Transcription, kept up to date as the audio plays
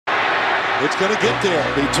It's going to get there.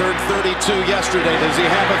 He turned 32 yesterday. Does he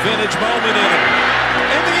have a vintage moment in him?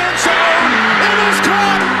 In the end zone, it is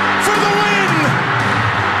caught for the win.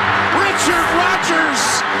 Richard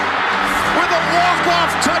Rodgers with a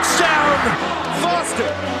walk-off touchdown. Foster,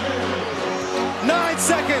 9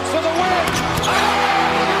 seconds for the win. Oh!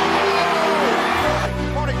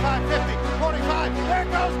 45, 50, 45. There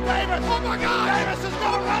goes Davis. Oh my God! Davis is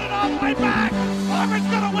going to run it all the way back. Auburn's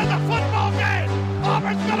going to win the football game.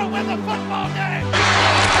 Auburn's going to win the football game.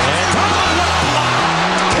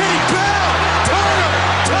 Kenny Bell, Turner,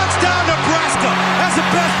 touchdown Nebraska. That's the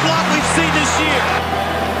best block we've seen this year.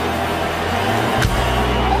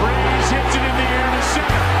 Breeze hits it in the air to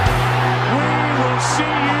center. We will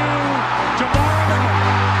see you tomorrow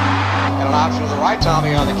night. And an option to the right,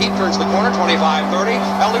 Tommy on the keep, turns the corner, 25-30,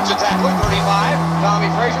 eludes a tackler, 35,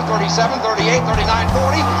 Tommy Frazier, 37, 38, 39,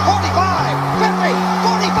 40, 45, 50,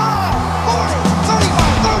 45, 40,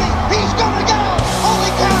 35, 30, he's gonna go!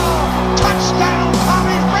 Holy cow! Touchdown,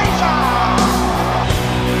 Tommy Frazier!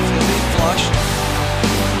 He's gonna be flushed.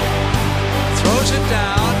 Throws it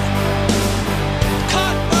down.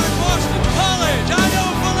 Caught by Boston College. I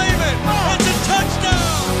don't believe it. It's a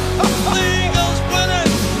touchdown. The Eagles win it.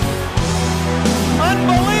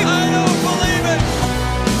 Unbelievable. I don't believe it.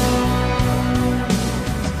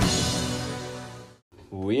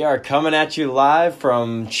 We are coming at you live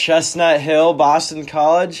from Chestnut Hill, Boston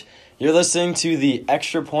College. You're listening to The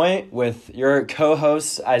Extra Point with your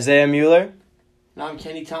co-hosts, Isaiah Mueller. And I'm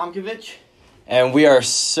Kenny Tomkovich. And we are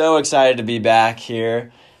so excited to be back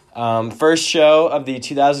here. First show of the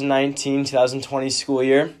 2019-2020 school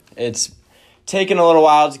year. It's taken a little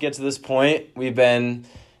while to get to this point. We've been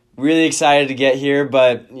really excited to get here,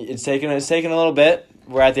 but it's taken a little bit.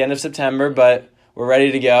 We're at the end of September, but we're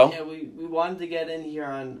ready to go. Yeah, we wanted to get in here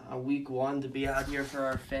on week one to be out here for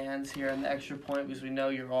our fans here in the Extra Point because we know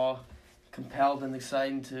you're all compelled and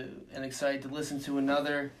excited to listen to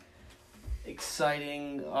another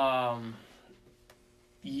exciting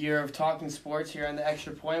year of talking sports here on the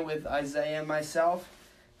Extra Point with Isaiah and myself.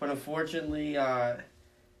 But unfortunately,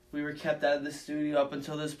 we were kept out of the studio up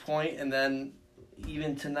until this point, and then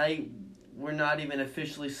even tonight, we're not even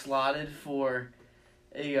officially slotted for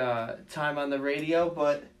a time on the radio,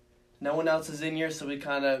 but no one else is in here, so we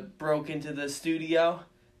kind of broke into the studio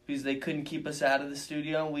because they couldn't keep us out of the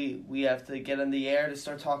studio. We have to get in the air to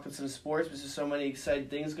start talking some sports because there's so many exciting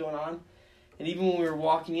things going on. And even when we were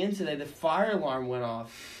walking in today, the fire alarm went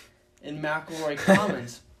off in McElroy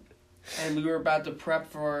Commons. And we were about to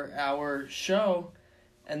prep for our show,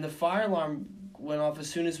 and the fire alarm went off as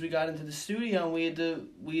soon as we got into the studio, and we had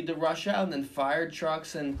to rush out, and then fire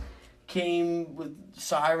trucks and came with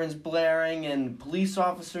sirens blaring, and police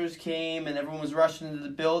officers came, and everyone was rushing into the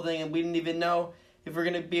building, and we didn't even know if we're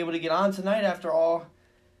going to be able to get on tonight after all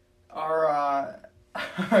our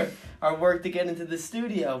work to get into the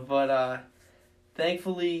studio. But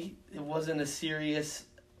thankfully, it wasn't a serious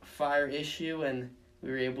fire issue, and we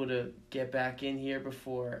were able to get back in here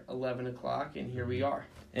before 11 o'clock, and here we are.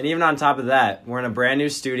 And even on top of that, we're in a brand new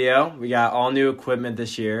studio. We got all new equipment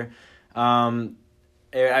this year.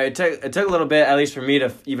 It took a little bit, at least for me,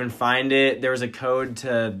 to even find it. There was a code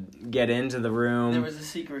to get into the room. There was a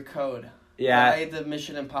secret code. Yeah. I had the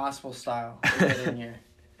Mission Impossible style to get in here.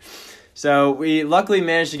 So we luckily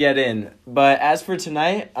managed to get in. But as for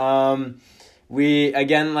tonight, we,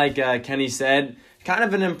 again, like Kenny said, kind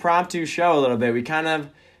of an impromptu show a little bit. We kind of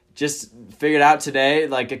just figured out today,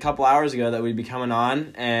 like a couple hours ago, that we'd be coming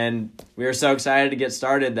on. And we were so excited to get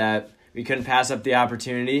started that we couldn't pass up the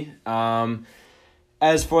opportunity.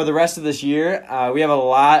 As for the rest of this year, we have a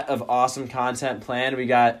lot of awesome content planned. We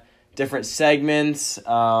got different segments,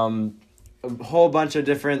 a whole bunch of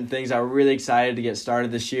different things that we're really excited to get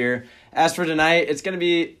started this year. As for tonight, it's gonna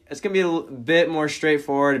be a bit more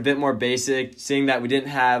straightforward, a bit more basic, seeing that we didn't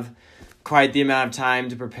have quite the amount of time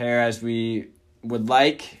to prepare as we would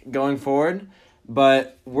like going forward.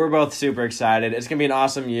 But we're both super excited. It's gonna be an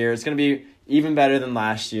awesome year. It's gonna be even better than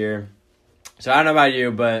last year. So I don't know about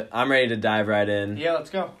you, but I'm ready to dive right in. Yeah,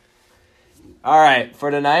 let's go. All right,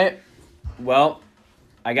 for tonight, well,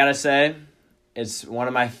 I got to say, it's one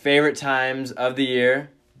of my favorite times of the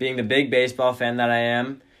year, being the big baseball fan that I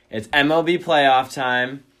am. It's MLB playoff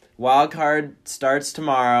time. Wild card starts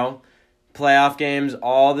tomorrow. Playoff games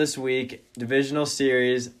all this week. Divisional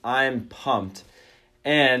series. I'm pumped.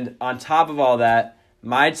 And on top of all that,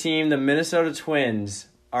 my team, the Minnesota Twins,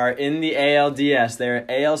 are in the ALDS. They're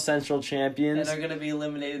AL Central champions. And they're going to be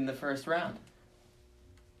eliminated in the first round.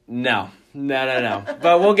 No.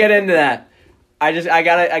 But we'll get into that. I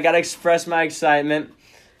gotta express my excitement.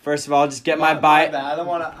 First of all, just get my bad. buy. I don't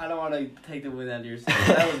want to take the win out of yourself.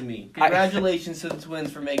 That was me. Congratulations to the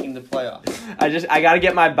Twins for making the playoffs. I got to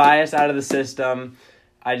get my bias out of the system.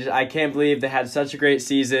 I can't believe they had such a great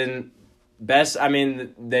season. They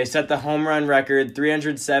set the home run record,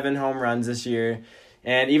 307 home runs this year.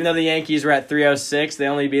 And even though the Yankees were at 306, they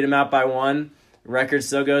only beat them out by 1. The record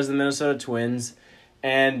still goes to the Minnesota Twins.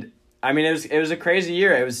 And it was a crazy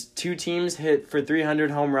year. It was 2 teams hit for 300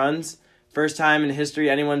 home runs. First time in history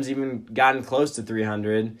anyone's even gotten close to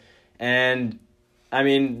 300. And,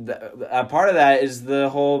 a part of that is the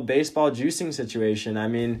whole baseball juicing situation. I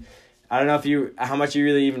don't know how much you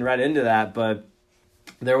really even read into that, but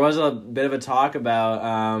there was a bit of a talk about,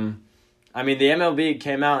 the MLB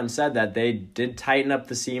came out and said that they did tighten up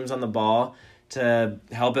the seams on the ball to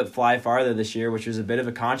help it fly farther this year, which was a bit of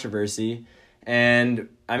a controversy. And,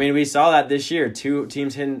 we saw that this year. 2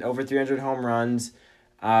 teams hitting over 300 home runs.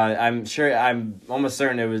 I'm almost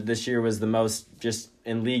certain this year was the most just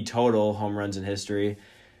in league total home runs in history.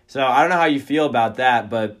 So I don't know how you feel about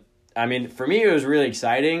that, but for me it was really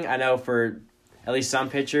exciting. I know for at least some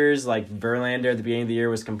pitchers like Verlander at the beginning of the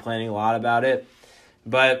year was complaining a lot about it,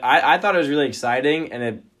 but I thought it was really exciting,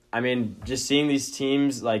 and just seeing these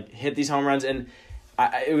teams like hit these home runs, and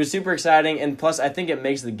it was super exciting. And plus, I think it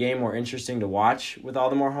makes the game more interesting to watch with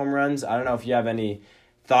all the more home runs. I don't know if you have any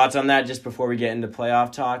thoughts on that just before we get into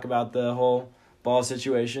playoff talk about the whole ball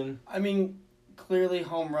situation? Clearly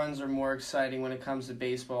home runs are more exciting when it comes to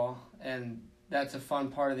baseball, and that's a fun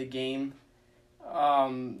part of the game.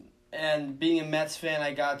 And being a Mets fan,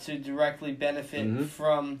 I got to directly benefit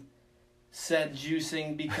from said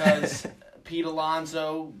juicing because Pete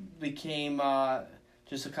Alonso became,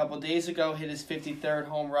 just a couple days ago, hit his 53rd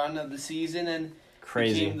home run of the season and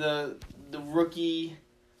became the rookie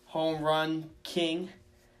home run king.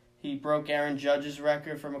 He broke Aaron Judge's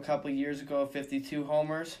record from a couple years ago of 52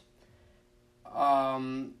 homers.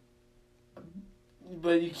 But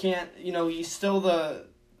you can't, he's still the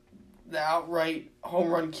outright home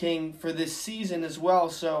run king for this season as well,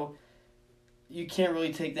 so you can't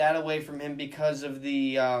really take that away from him because of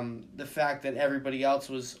the fact that everybody else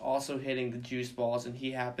was also hitting the juice balls, and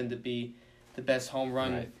he happened to be the best home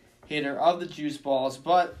run hitter of the juice balls.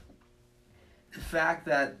 But the fact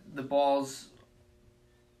that the balls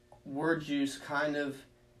were juice kind of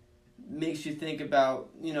makes you think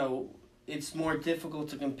about, it's more difficult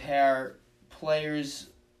to compare players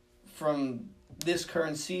from this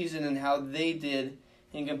current season and how they did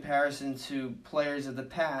in comparison to players of the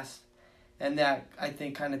past. And that, I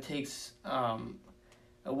think, kind of takes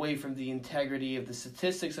away from the integrity of the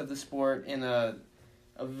statistics of the sport in a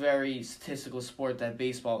very statistical sport that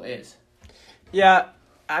baseball is. Yeah,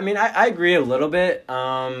 I agree a little bit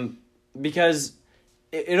because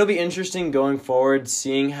it'll be interesting going forward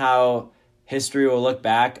seeing how history will look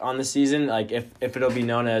back on the season. Like, if it'll be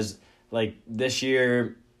known as, like, this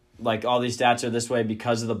year, like, all these stats are this way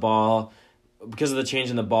because of the ball, because of the change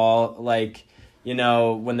in the ball. Like,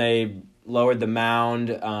 when they lowered the mound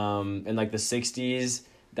in, like, the 60s,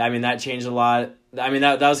 that changed a lot.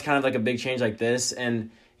 That was kind of, like, a big change like this.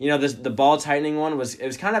 And, the ball tightening one was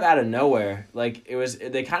kind of out of nowhere. Like,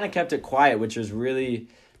 they kind of kept it quiet, which was really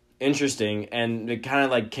interesting. And it kind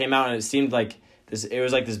of, like, came out and it seemed like it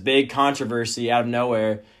was like this big controversy out of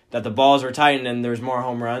nowhere that the balls were tightened and there was more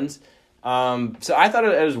home runs. So I thought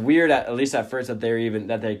it was weird, at least at first, that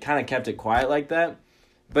they kind of kept it quiet like that.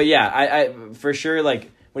 But yeah, I for sure,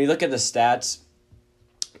 like, when you look at the stats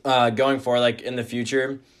going forward, like, in the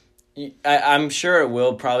future, I'm sure it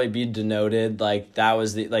will probably be denoted, like, that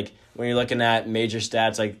was when you're looking at major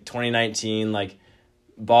stats, like 2019, like,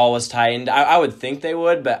 ball was tightened. I would think they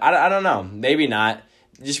would, but I don't know. Maybe not.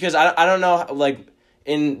 Just because I don't know, like,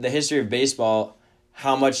 in the history of baseball,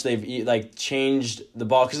 how much they've, like, changed the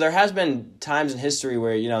ball. Because there has been times in history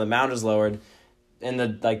where, the mound was lowered. In the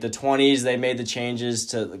 20s, they made the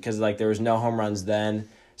changes because, like, there was no home runs then.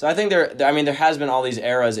 So I think there has been all these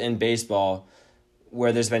eras in baseball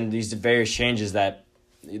where there's been these various changes that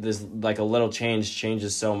there's, like, a little change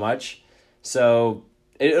changes so much. So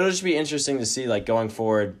it'll just be interesting to see, like, going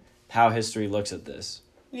forward, how history looks at this.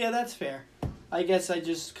 Yeah, that's fair. I guess I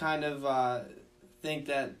just kind of think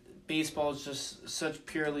that baseball is just such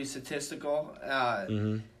purely statistical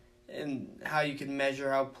and how you can measure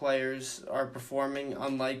how players are performing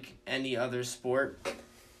unlike any other sport.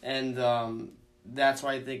 And that's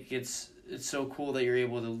why I think it's so cool that you're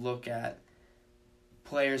able to look at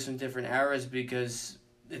players from different eras because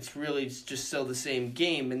it's really just still the same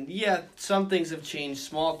game. And yeah, some things have changed,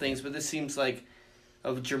 small things, but this seems like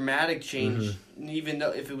a dramatic change. Even though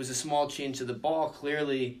if it was a small change to the ball,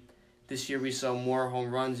 clearly this year we saw more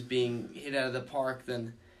home runs being hit out of the park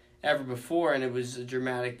than ever before, and it was a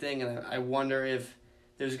dramatic thing. And I wonder if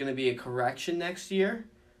there's going to be a correction next year,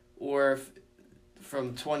 or if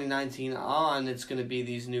from 2019 on, it's going to be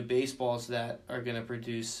these new baseballs that are going to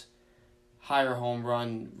produce higher home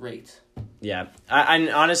run rates. Yeah, I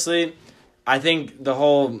honestly, I think the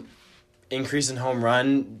whole increase in home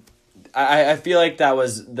run, I feel like that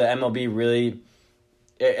was the MLB really.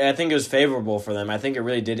 I think it was favorable for them. I think it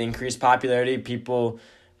really did increase popularity. People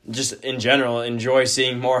just in general enjoy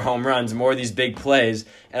seeing more home runs, more of these big plays,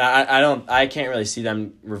 and I can't really see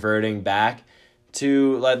them reverting back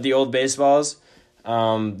to like the old baseballs.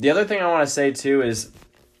 The other thing I want to say too is,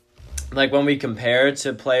 like, when we compare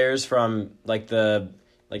to players from like the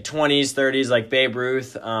 20s, 30s, like Babe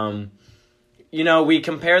Ruth, we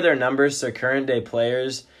compare their numbers to current day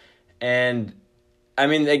players, and I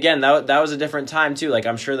mean, again, that was a different time too. Like,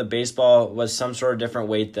 I'm sure the baseball was some sort of different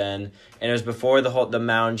weight then, and it was before the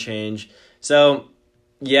mound change. So,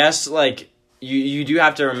 yes, like you do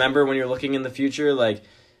have to remember when you're looking in the future, like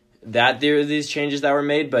that there are these changes that were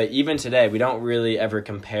made. But even today, we don't really ever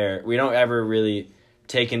compare. We don't ever really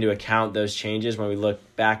take into account those changes when we look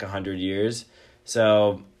back 100 years.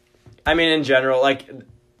 So, I mean, in general, like,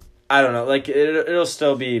 I don't know, like it'll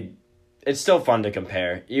still be. It's still fun to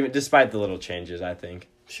compare, even despite the little changes, I think.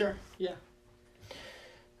 Sure, yeah.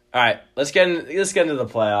 All right, let's get into the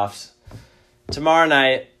playoffs. Tomorrow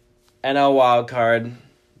night, NL wildcard,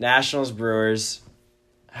 Nationals Brewers.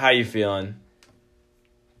 How you feeling?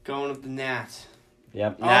 Going with the Nats.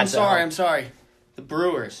 Yep. Oh, Nats I'm sorry. The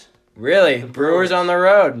Brewers. Really? The Brewers on the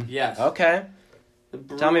road? Yes. Okay. The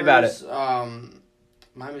Brewers, Tell me about it.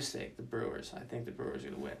 My mistake, the Brewers. I think the Brewers are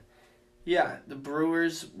going to win. Yeah, the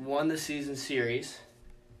Brewers won the season series.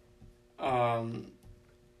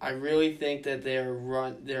 I really think that they're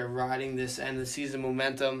riding this end of the season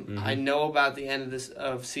momentum. Mm-hmm. I know about the end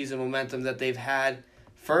of season momentum that they've had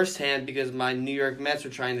firsthand because my New York Mets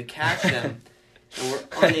were trying to catch them and were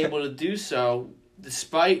unable to do so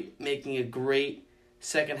despite making a great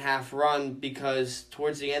second half run, because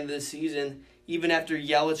towards the end of the season, even after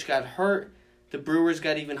Yelich got hurt, the Brewers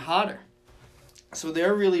got even hotter. So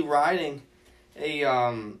they're really riding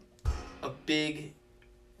a big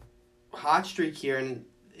hot streak here, and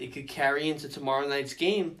it could carry into tomorrow night's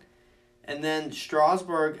game. And then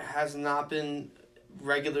Strasburg has not been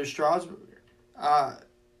regular Strasburg.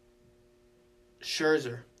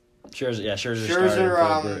 Scherzer. Scherzer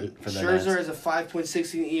for the Scherzer Nats. has a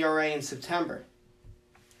 5.16 ERA in September.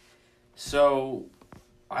 So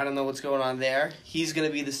I don't know what's going on there. He's going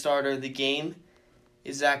to be the starter of the game.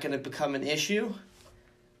 Is that going to become an issue?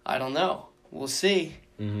 I don't know. We'll see.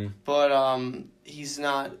 Mm-hmm. But he's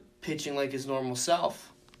not pitching like his normal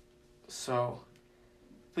self. So,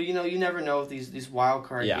 but you never know if these wild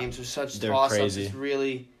card games are such toss-ups.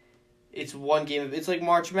 Crazy. It's one game. It's like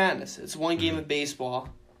March Madness. It's one game of baseball.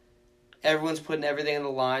 Everyone's putting everything on the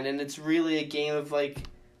line, and it's really a game of like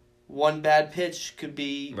one bad pitch could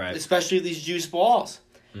be, especially these juice balls.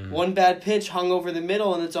 Mm-hmm. One bad pitch hung over the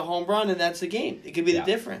middle, and it's a home run, and that's the game. It could be the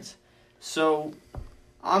difference. So,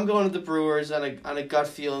 I'm going to the Brewers on a gut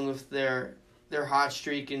feeling with their hot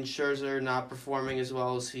streak, and Scherzer not performing as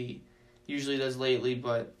well as he usually does lately,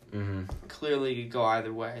 but clearly it could go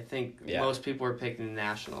either way. I think most people are picking the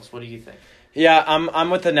Nationals. What do you think? Yeah,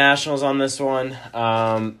 I'm with the Nationals on this one.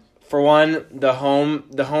 For one, the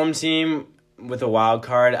home team with a wild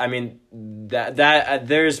card. I mean, that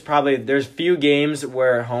there's few games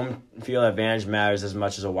where home field advantage matters as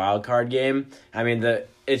much as a wild card game. I mean,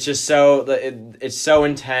 it's just it's so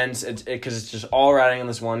intense. Because it's just all riding on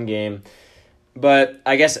this one game. But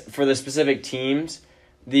I guess for the specific teams,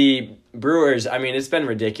 the Brewers, I mean, it's been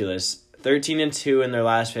ridiculous. 13-2 in their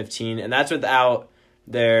last 15, and that's without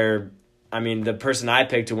the person I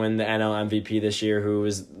picked to win the NL MVP this year, who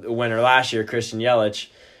was the winner last year, Christian Yelich.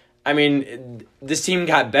 I mean, this team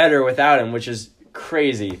got better without him, which is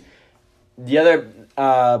crazy. The other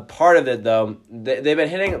part of it, though, they've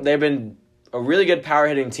been a really good power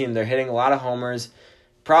hitting team. They're hitting a lot of homers.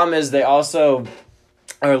 Problem is, they also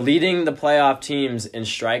are leading the playoff teams in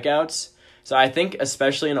strikeouts. So I think,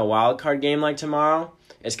 especially in a wild card game like tomorrow,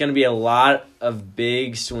 it's going to be a lot of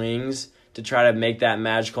big swings to try to make that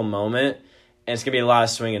magical moment, and it's going to be a lot of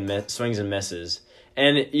swings and misses.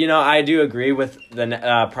 And, I do agree with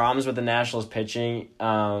the problems with the Nationals pitching,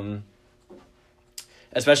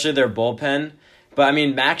 especially their bullpen. But, I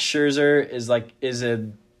mean, Max Scherzer is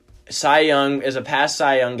a past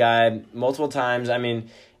Cy Young guy multiple times. I mean,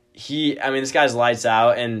 this guy's lights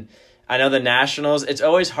out. And I know the Nationals, it's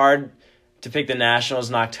always hard to pick the Nationals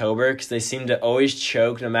in October because they seem to always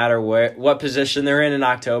choke no matter what position they're in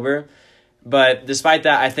October. But despite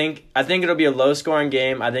that, I think it'll be a low-scoring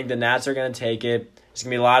game. I think the Nats are going to take it. It's going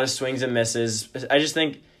to be a lot of swings and misses. I just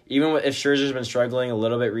think even if Scherzer's been struggling a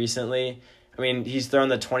little bit recently, I mean, he's thrown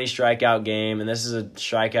the 20 strikeout game, and this is a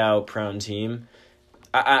strikeout-prone team.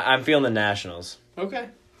 I'm feeling the Nationals. Okay.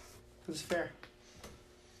 That's fair.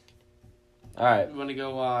 All right. You want to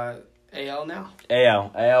go AL now?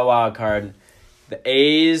 AL wild card. The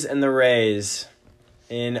A's and the Rays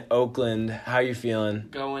in Oakland. How you feeling?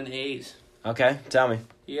 Going A's. Okay, tell me.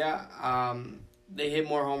 Yeah, they hit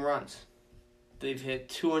more home runs. They've hit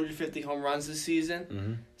 250 home runs this season.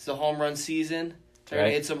 Mm-hmm. It's the home run season. They're Right.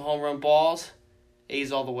 going to hit some home run balls.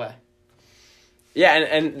 A's all the way. Yeah,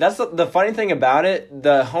 and that's the funny thing about it.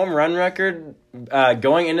 The home run record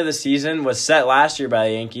going into the season was set last year by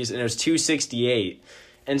the Yankees, and it was 268.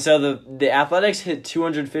 And so the Athletics hit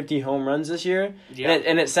 250 home runs this year. Yeah.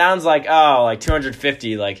 And it sounds like, oh, like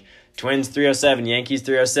 250, like Twins 307, Yankees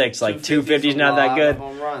 306, like 250 is not that good.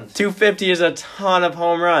 Home runs. 250 is a ton of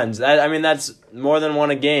home runs. That's more than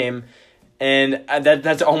one a game, and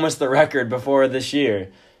that's almost the record before this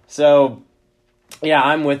year. So, yeah,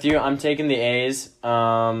 I'm with you. I'm taking the A's.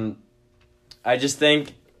 I just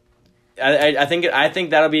think, I think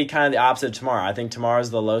that'll be kind of the opposite of tomorrow. I think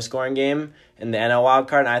tomorrow's the low scoring game in the NL wild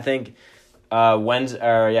card, and I think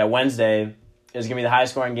Wednesday is gonna be the high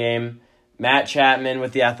scoring game. Matt Chapman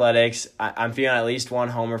with the Athletics. I'm feeling at least one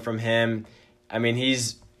homer from him. I mean,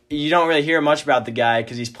 you don't really hear much about the guy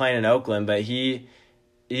because he's playing in Oakland, but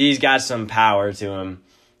he's got some power to him.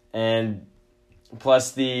 And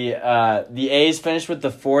plus the A's finished with the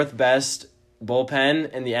fourth best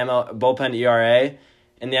bullpen in the bullpen ERA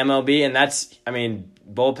in the MLB, and that's, I mean,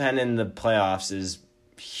 bullpen in the playoffs is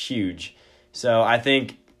huge. So I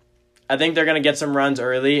think they're gonna get some runs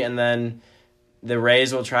early, and then the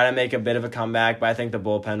Rays will try to make a bit of a comeback, but I think the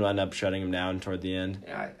bullpen will end up shutting them down toward the end.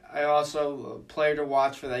 Yeah, I also, player to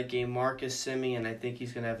watch for that game, Marcus Semien. I think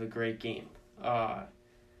he's going to have a great game.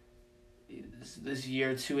 This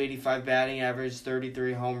year, 285 batting average,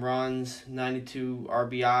 33 home runs, 92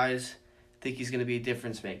 RBIs. I think he's going to be a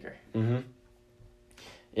difference maker. Mm-hmm.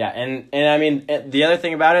 Yeah, and I mean, the other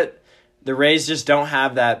thing about it, the Rays just don't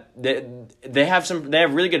have that. They have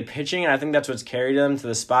really good pitching, and I think that's what's carried them to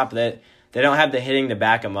the spot, but they don't have the hitting to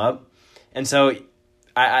back them up. And so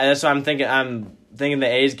that's what I'm thinking. I'm thinking the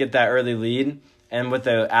A's get that early lead. And with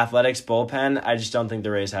the Athletics bullpen, I just don't think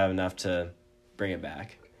the Rays have enough to bring it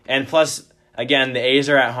back. And plus, again, the A's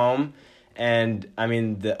are at home. And, I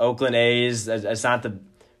mean, the Oakland A's, it's not the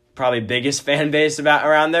probably biggest fan base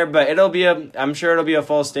around there. But I'm sure it'll be a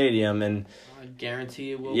full stadium. And I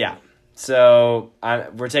guarantee it will. Yeah. So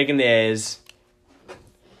we're taking the A's.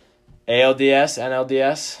 ALDS,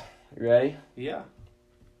 NLDS. You ready? Yeah.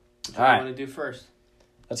 What All right. do you want to do first?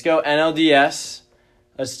 Let's go NLDS.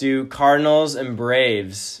 Let's do Cardinals and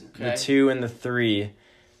Braves. Okay. The 2 and the 3.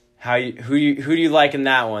 Who do you like in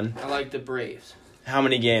that one? I like the Braves. How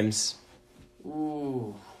many games?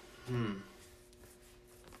 Ooh.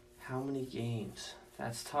 How many games?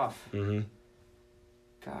 That's tough. Mm-hmm.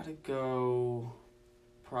 Gotta go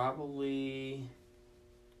probably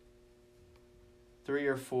 3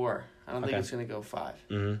 or 4. I don't think it's going to go 5.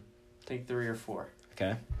 Mm-hmm. I think 3 or 4.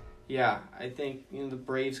 Okay. Yeah, I think the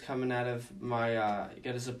Braves coming out of my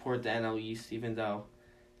got to support the NL East, even though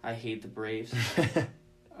I hate the Braves.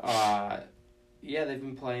 Yeah, they've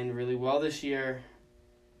been playing really well this year.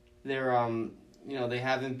 They're they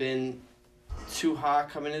haven't been too hot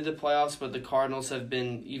coming into the playoffs, but the Cardinals have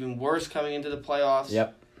been even worse coming into the playoffs.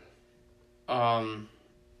 Yep.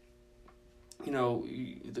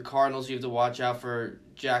 The Cardinals, you have to watch out for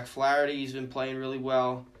Jack Flaherty. He's been playing really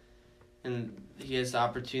well, and he has the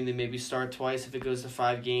opportunity to maybe start twice if it goes to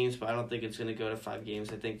 5 games, but I don't think it's going to go to 5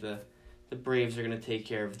 games. I think the Braves are going to take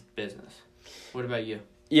care of business. What about you?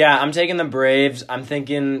 Yeah, I'm taking the Braves. I'm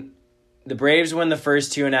thinking the Braves win the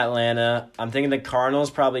first 2 in Atlanta. I'm thinking the Cardinals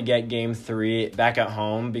probably get game 3 back at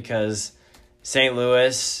home because St.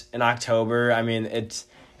 Louis in October, I mean, it's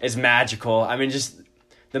magical. I mean, just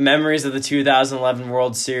the memories of the 2011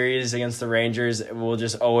 World Series against the Rangers will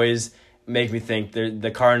just always make me think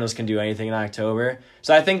the Cardinals can do anything in October.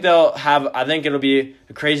 So I think it'll be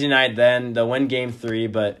a crazy night then. They'll win game 3,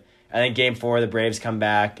 but I think game 4 the Braves come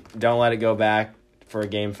back. Don't let it go back for a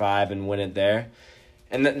game 5 and win it there.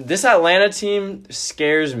 And this Atlanta team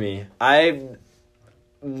scares me. The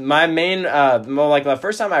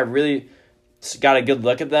first time I really got a good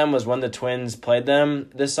look at them was when the Twins played them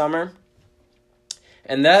this summer.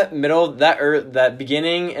 And that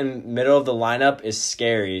beginning and middle of the lineup is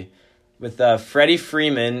scary. With Freddie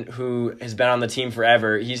Freeman, who has been on the team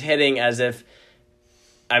forever, he's hitting as if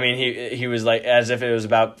I mean, he was like as if it was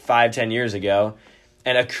about 5-10 years ago.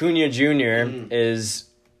 And Acuna Jr. is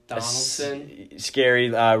Donaldson. a scary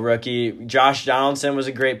rookie. Josh Donaldson was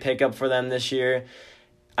a great pickup for them this year.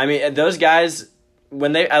 I mean, those guys,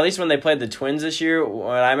 when they played the Twins this year,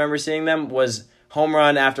 what I remember seeing them was home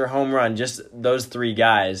run after home run, just those three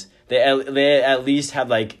guys. They at least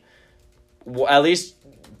had at least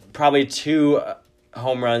probably 2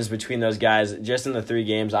 home runs between those guys just in the 3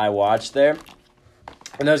 games I watched there.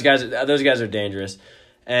 And those guys are dangerous.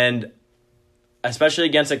 And especially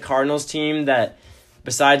against a Cardinals team that,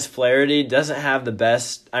 besides Flaherty, doesn't have the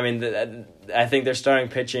best. I mean, I think their starting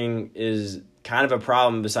pitching is kind of a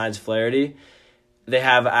problem besides Flaherty. They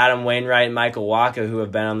have Adam Wainwright and Michael Wacha, who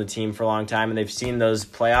have been on the team for a long time, and they've seen those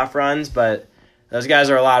playoff runs, but those guys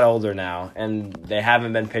are a lot older now, and they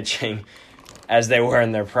haven't been pitching as they were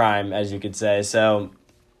in their prime, as you could say. So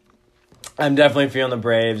I'm definitely feeling the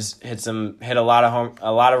Braves hit a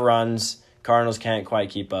lot of runs. Cardinals can't quite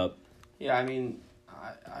keep up. Yeah, I mean,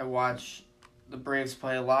 I watch the Braves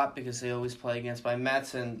play a lot because they always play against my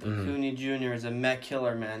Mets, and Acuna Jr. is a Met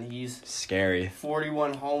killer, man. He's scary.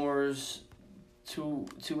 41 homers,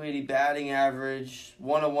 280 batting average,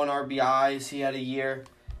 101 RBIs he had a year,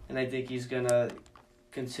 and I think he's going to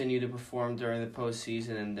continue to perform during the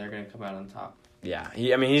postseason, and they're going to come out on top. Yeah,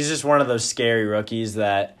 he's just one of those scary rookies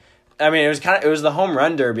that. I mean, it was the home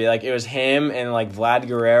run derby. Like, it was him and, like, Vlad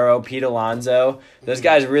Guerrero, Pete Alonso. Those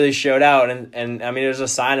guys really showed out. And I mean, it was a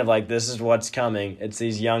sign of, like, this is what's coming. It's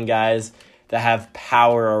these young guys that have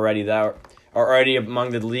power already, that are already among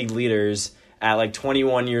the league leaders at, like,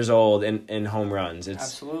 21 years old in home runs. It's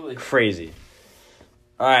absolutely crazy.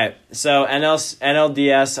 All right, so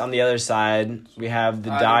NLDS on the other side, we have the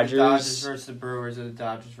Dodgers. The Dodgers versus the Brewers, or the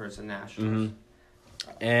Dodgers versus the Nationals. Mm-hmm.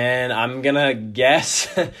 And I'm going to guess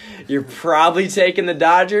you're probably taking the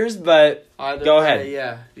Dodgers, but go ahead.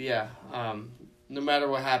 Yeah. No matter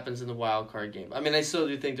what happens in the wild card game. I mean, I still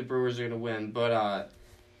do think the Brewers are going to win, but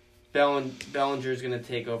Bellinger is going to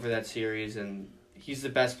take over that series, and he's the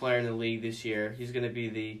best player in the league this year. He's going to be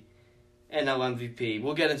the NL MVP.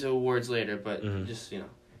 We'll get into awards later, but just,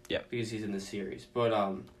 because he's in the series.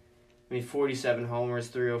 But, 47 homers,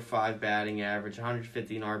 305 batting average,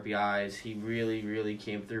 115 RBIs. He really, really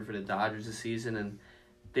came through for the Dodgers this season, and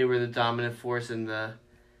they were the dominant force in the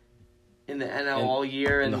NL all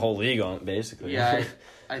year. In and the whole league, basically. Yeah,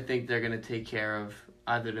 I think they're going to take care of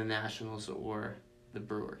either the Nationals or the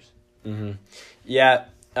Brewers. Mm-hmm. Yeah,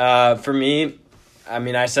 for me, I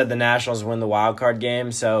mean, I said the Nationals win the wild card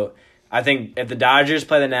game, so I think if the Dodgers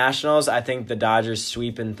play the Nationals, I think the Dodgers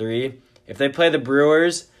sweep in 3. If they play the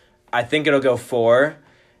Brewers, I think it'll go 4,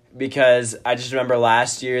 because I just remember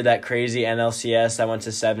last year that crazy NLCS that went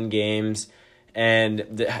to 7 games,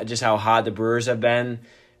 and just how hot the Brewers have been.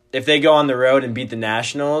 If they go on the road and beat the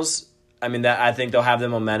Nationals, I mean, I think they'll have the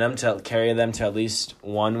momentum to carry them to at least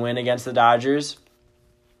 1 win against the Dodgers.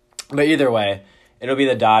 But either way, it'll be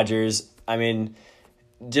the Dodgers. I mean,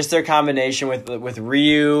 just their combination with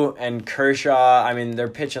Ryu and Kershaw, I mean, they're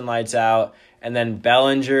pitching lights out. And then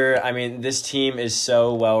Bellinger, I mean, this team is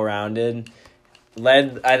so well-rounded.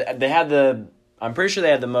 I'm pretty sure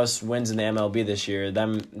they had the most wins in the MLB this year.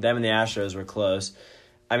 Them and the Astros were close.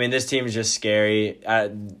 I mean, this team is just scary.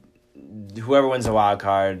 Whoever wins the wild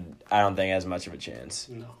card, I don't think has much of a chance.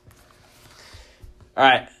 No. All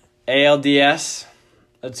right, ALDS.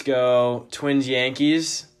 Let's go Twins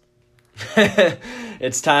Yankees.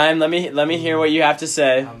 It's time. Let me hear what you have to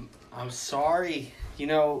say. I'm sorry.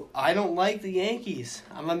 I don't like the Yankees.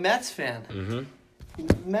 I'm a Mets fan.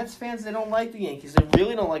 Mm-hmm. Mets fans, they don't like the Yankees. They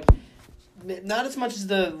really don't like. Not as much as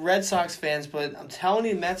the Red Sox fans, but I'm telling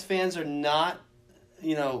you, Mets fans are not,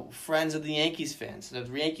 friends of the Yankees fans. The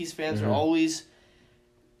Yankees fans are always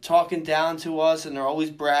talking down to us, and they're always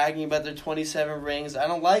bragging about their 27 rings. I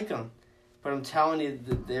don't like them, but I'm telling you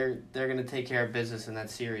that they're going to take care of business in that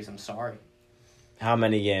series. I'm sorry. How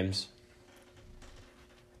many games?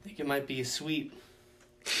 I think it might be a sweep.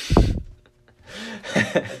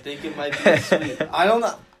 I think it might be a sweep. I don't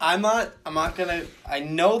know. I'm not gonna. I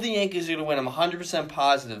know the Yankees are gonna win. I'm 100%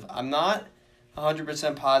 positive. I'm not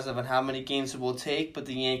 100% positive on how many games it will take, but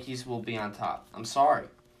the Yankees will be on top. I'm sorry.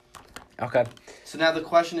 Okay. So now the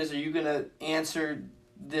question is: are you gonna answer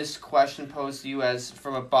this question posed to you as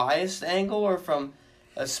from a biased angle or from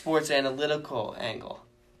a sports analytical angle?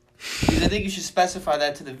 Because I think you should specify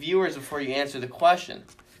that to the viewers before you answer the question.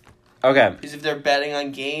 Okay. Because if they're betting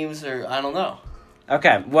on games or I don't know.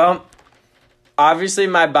 Okay, well, obviously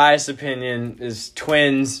my biased opinion is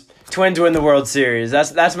Twins win the World Series.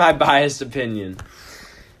 That's my biased opinion.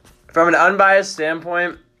 From an unbiased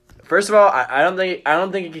standpoint, first of all, I don't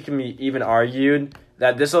think it can be even argued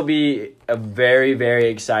that this will be a very, very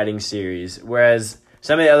exciting series. Whereas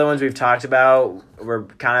some of the other ones we've talked about were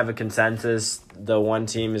kind of a consensus. The one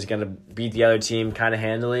team is going to beat the other team kind of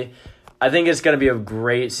handily. I think it's going to be a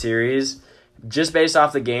great series just based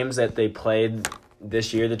off the games that they played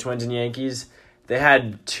this year, the Twins and Yankees. They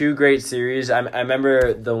had 2 great series. I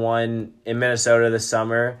remember the one in Minnesota this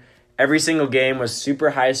summer. Every single game was super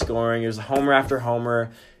high scoring. It was homer after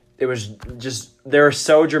homer. It was just, they were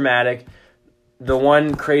so dramatic. The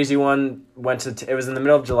one crazy one it was in the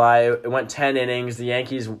middle of July. It went 10 innings. The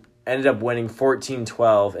Yankees ended up winning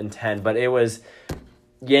 14-12 in 10. But it was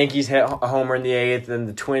Yankees hit a homer in the 8th, and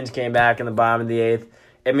the Twins came back in the bottom of the 8th.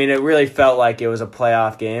 I mean, it really felt like it was a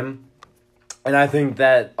playoff game. And I think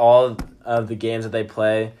that all of the games that they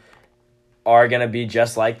play are going to be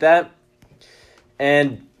just like that.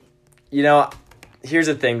 And, you know, here's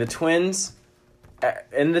the thing. The Twins,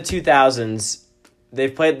 in the 2000s,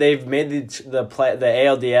 they've made the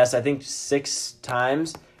ALDS, I think, 6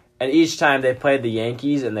 times. And each time they've played the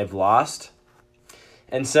Yankees and they've lost.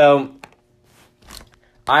 And so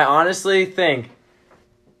I honestly think,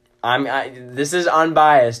 this is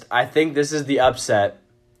unbiased, I think this is the upset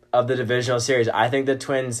of the divisional series. I think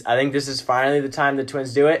this is finally the time the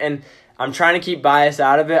Twins do it, and I'm trying to keep bias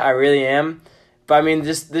out of it. I really am. But I mean,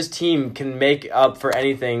 this team can make up for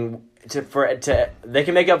anything. They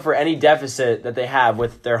can make up for any deficit that they have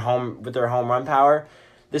with their home run power.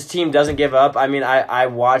 This team doesn't give up. I mean, I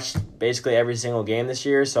watched basically every single game this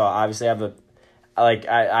year, so obviously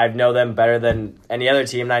I know them better than any other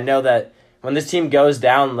team, and I know that when this team goes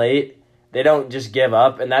down late, they don't just give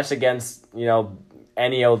up, and that's against, you know,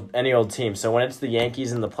 any old team. So when it's the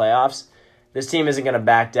Yankees in the playoffs, this team isn't going to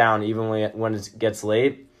back down even when it gets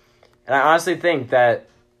late. And I honestly think that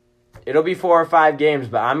it'll be 4 or 5 games,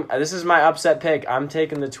 but this is my upset pick. I'm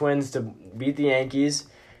taking the Twins to beat the Yankees.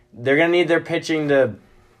 They're going to need their pitching to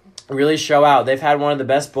really show out. They've had one of the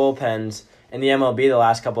best bullpens in the MLB the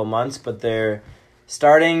last couple of months, but their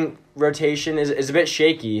starting rotation is a bit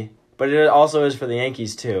shaky, but it also is for the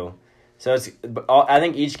Yankees too. So I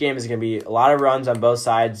think each game is going to be a lot of runs on both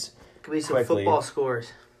sides. Could be some quickly. football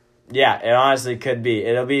scores. Yeah, it honestly could be.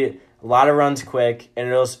 It'll be a lot of runs quick, and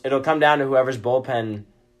it'll come down to whoever's bullpen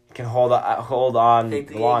can hold on I think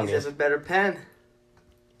the the Yankees longest. has a better pen.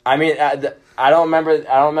 I mean, I don't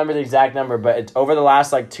remember the exact number, but it's over the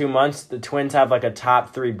last 2 months, the Twins have a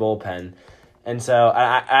top 3 bullpen, and so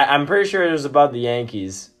I'm pretty sure it was above the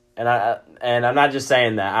Yankees, and I'm not just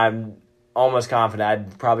saying that. I'm almost confident. I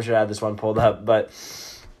probably should have this one pulled up, but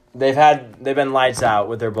they've been lights out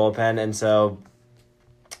with their bullpen, and so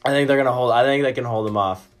I think they can hold them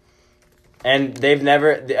off. And the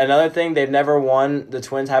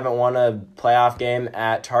Twins haven't won a playoff game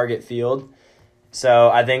at Target Field. So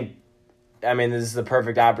this is the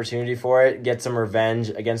perfect opportunity for it. Get some revenge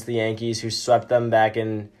against the Yankees, who swept them back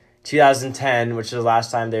in 2010, which is the last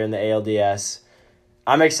time they were in the ALDS.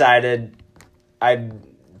 I'm excited. I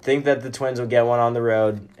think that the Twins will get one on the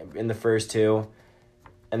road in the first 2,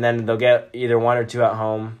 and then they'll get either 1 or 2 at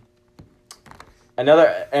home. One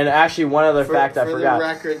other fact I forgot. For the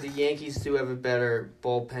record, the Yankees do have a better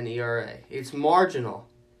bullpen ERA. It's marginal.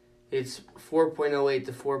 It's 4.08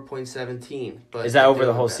 to 4.17. But is that over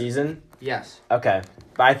the whole season? Yes. Okay,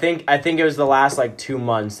 but I think it was the last 2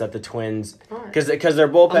 months that the Twins, because their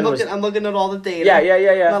bullpen I'm looking at all the data.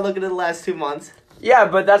 Yeah. I'm not looking at the last 2 months. Yeah,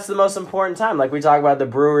 but that's the most important time. Like we talk about the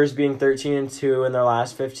Brewers being 13-2 in their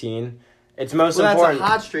last 15. It's most important. That's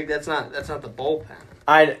a hot streak. That's not the bullpen.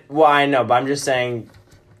 I know, but I'm just saying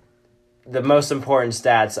the most important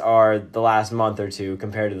stats are the last month or 2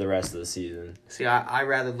 compared to the rest of the season. See, I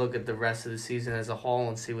rather look at the rest of the season as a whole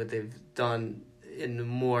and see what they've done in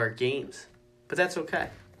more games. But that's okay.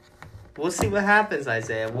 We'll see what happens,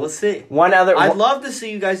 Isaiah. We'll see. I'd love to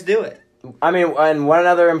see you guys do it. I mean, and one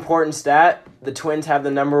other important stat, the Twins have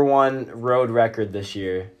the number 1 road record this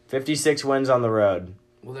year. 56 wins on the road.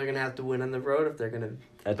 Well, they're going to have to win on the road if they're going to...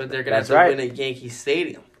 But they're going to have to win at Yankee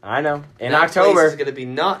Stadium. I know. In that October. Place is going to be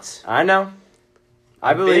nuts. I know.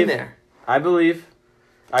 I've been there. I believe.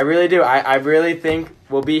 I really do. I really think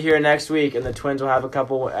we'll be here next week, and the Twins will have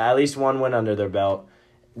at least 1 win under their belt,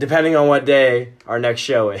 depending on what day our next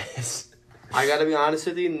show is. I got to be honest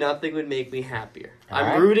with you, nothing would make me happier.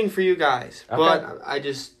 I'm rooting for you guys, but I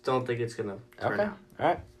just don't think it's going to turn out. All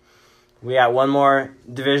right. We got one more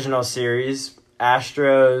divisional series,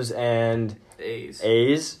 Astros and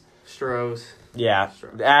A's. Stros. Yeah.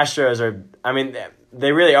 The Astros are,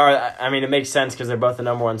 they really are. It makes sense because they're both the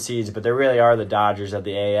number 1 seeds, but they really are the Dodgers of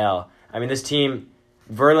the AL. This team,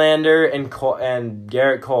 Verlander and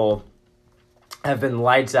Garrett Cole, have been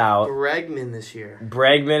lights out. Bregman this year.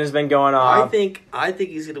 Bregman has been going off. I think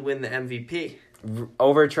he's going to win the MVP.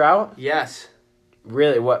 Over Trout? Yes.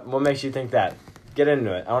 Really? What makes you think that? Get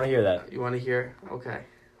into it. I want to hear that. You want to hear? Okay.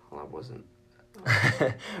 Well, I wasn't.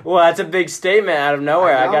 Well, that's a big statement out of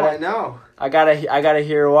nowhere. I know. I gotta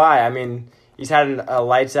hear why. I mean, he's had a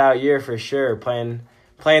lights out year for sure, playing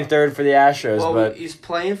third for the Astros. Well, but he's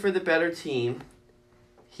playing for the better team.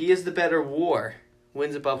 He is the better WAR.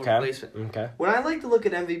 Wins above replacement. Okay. When I like to look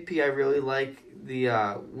at MVP, I really like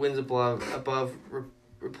the wins above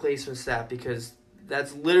replacement stat because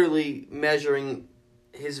that's literally measuring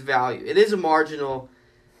his value. It is a marginal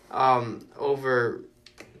over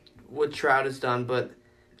what Trout has done, but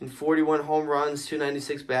in 41 home runs,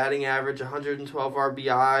 296 batting average, 112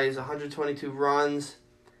 RBIs, 122 runs.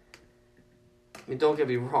 I mean, don't get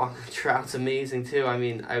me wrong, Trout's amazing too. I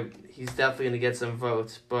mean, he's definitely going to get some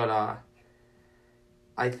votes, but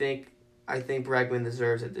I think Bregman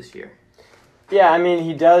deserves it this year. Yeah, I mean,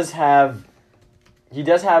 he does have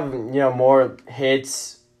more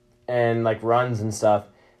hits and like runs and stuff.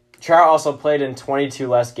 Trout also played in 22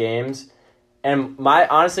 less games. And my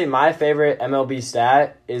favorite MLB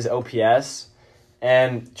stat is OPS,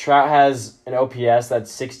 and Trout has an OPS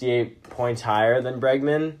that's 68 points higher than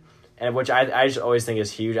Bregman, and which I just always think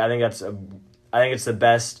is huge. I think it's the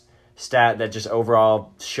best stat that just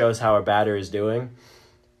overall shows how a batter is doing.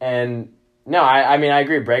 And no, I mean I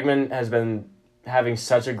agree. Bregman has been having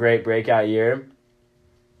such a great breakout year.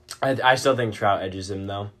 I still think Trout edges him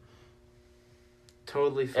though.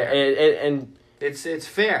 Totally fair. It's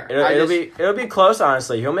fair. It'll be close,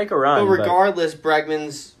 honestly. He'll make a run. But regardless,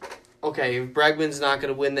 Bregman's okay. If Bregman's not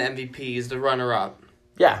going to win the MVP, he's the runner-up.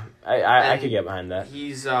 Yeah, I could get behind that.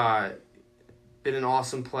 He's been an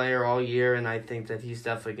awesome player all year, and I think that he's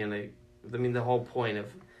definitely going to. I mean, the whole point of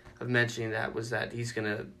mentioning that was that he's going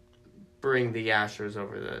to bring the Astros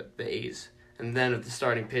over the A's, and then if the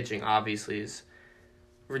starting pitching obviously is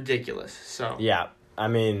ridiculous. So yeah, I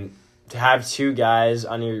mean. To have two guys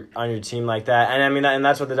on your team like that, and I mean, and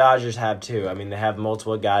that's what the Dodgers have too. I mean, they have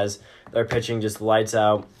multiple guys. They're pitching just lights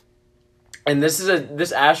out. And this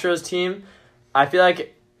Astros team, I feel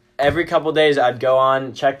like every couple days I'd go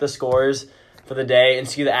on, check the scores for the day, and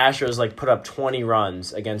see the Astros like put up 20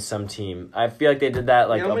 runs against some team. I feel like they did that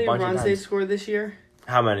like a bunch of times. How many runs they scored this year?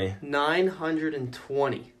 How many?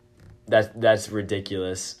 920. That's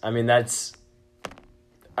ridiculous. I don't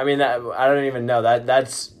even know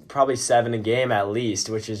that's probably 7 a game at least,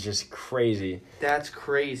 which is just crazy. That's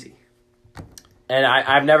crazy. And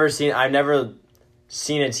I've never seen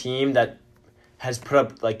a team that has put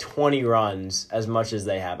up like 20 runs as much as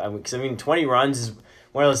they have. Because 20 runs is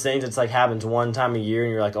one of those things that's like happens one time a year,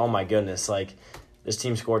 and you're like, oh my goodness, like this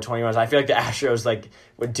team scored 20 runs. I feel like the Astros like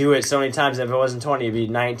would do it so many times. If it wasn't 20, it'd be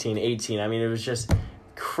 19, 18. I mean, it was just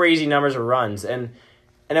crazy numbers of runs, and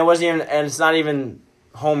it wasn't even, and it's not even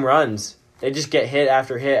home runs. They just get hit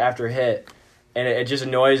after hit after hit, and it just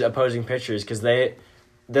annoys opposing pitchers because they're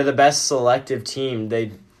the best selective team.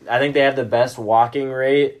 I think they have the best walking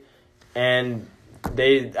rate, and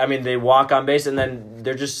they walk on base, and then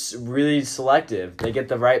they're just really selective. They get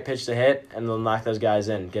the right pitch to hit, and they'll knock those guys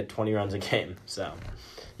in, get 20 runs a game. So,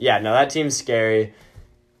 yeah, no, that team's scary.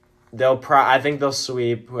 I think they'll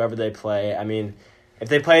sweep whoever they play. I mean, if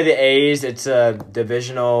they play the A's, it's a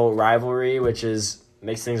divisional rivalry, which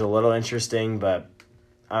makes things a little interesting, but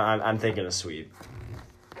I'm thinking a sweep.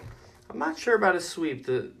 I'm not sure about a sweep.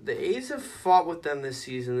 The A's have fought with them this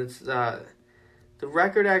season. It's the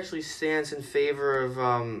record actually stands in favor of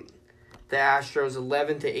the Astros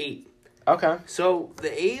 11-8. Okay. So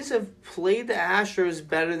the A's have played the Astros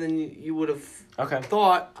better than you would have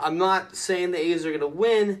thought. I'm not saying the A's are going to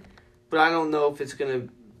win, but I don't know if it's going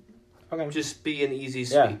to just be an easy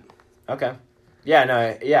sweep. Yeah. Okay. Yeah,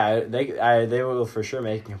 no, yeah, they will for sure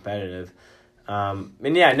make it competitive. And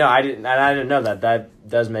yeah, no, I didn't know that. That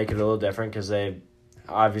does make it a little different because they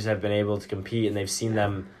obviously have been able to compete, and they've seen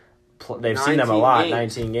them. They've seen them a lot,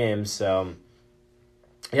 19 games. So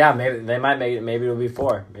yeah, maybe they might make it. Maybe it'll be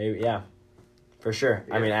 4. Maybe yeah, for sure.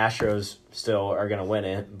 Yeah. I mean, Astros still are gonna win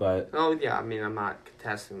it, but yeah, I mean, I'm not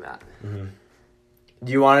contesting that. Mm-hmm.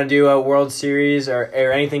 Do you want to do a World Series or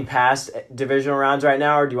anything past divisional rounds right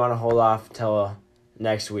now, or do you want to hold off till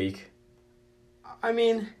next week? I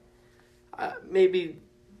mean, maybe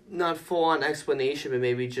not full-on explanation, but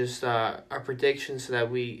maybe just our predictions so that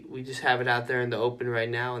we just have it out there in the open right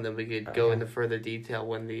now, and then we could go into further detail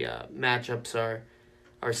when the matchups are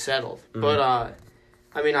settled. Mm-hmm. But,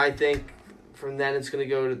 I mean, I think from then it's going to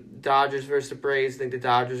go to Dodgers versus the Braves. I think the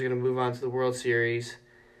Dodgers are going to move on to the World Series.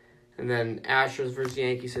 And then Astros versus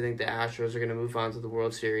Yankees, I think the Astros are going to move on to the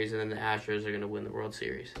World Series, and then the Astros are going to win the World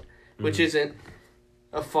Series, which isn't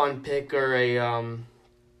a fun pick or an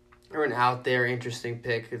out there interesting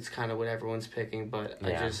pick. It's kind of what everyone's picking, but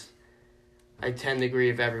I tend to agree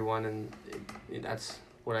with everyone, and that's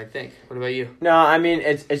what I think. What about you? No, I mean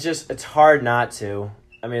it's hard not to.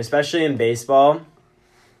 I mean, especially in baseball,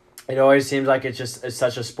 it always seems like it's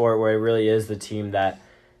such a sport where it really is the team that,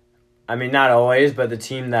 I mean, not always, but the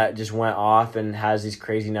team that just went off and has these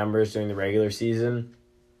crazy numbers during the regular season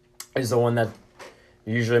is the one that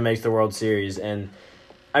usually makes the World Series. And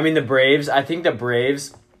I mean, I think the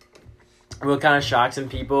Braves will kind of shock some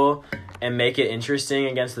people and make it interesting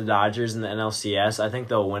against the Dodgers in the NLCS. I think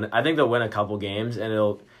they'll win. I think they'll win a couple games, and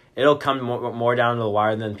it'll come more down to the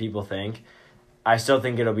wire than people think. I still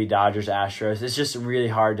think it'll be Dodgers Astros. It's just really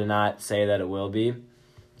hard to not say that it will be,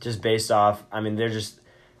 just based off. I mean,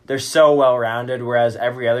 they're so well rounded. Whereas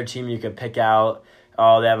every other team you could pick out,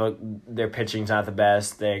 their pitching's not the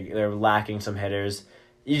best. They're lacking some hitters.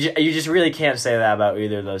 You just really can't say that about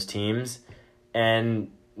either of those teams, and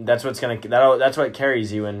that's what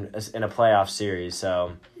carries you in a playoff series.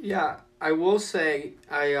 So yeah, I will say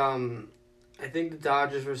I think the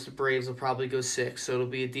Dodgers versus the Braves will probably go 6, so it'll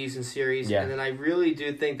be a decent series. Yeah. And then I really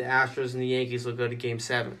do think the Astros and the Yankees will go to Game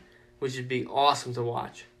 7, which would be awesome to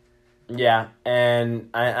watch. Yeah,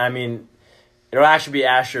 and I mean, it'll actually be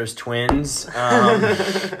Astros Twins.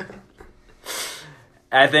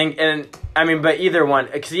 I think, but either one,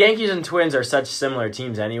 because the Yankees and Twins are such similar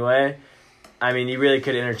teams anyway. I mean, you really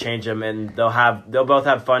could interchange them, and they'll both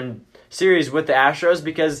have fun series with the Astros,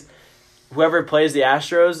 because whoever plays the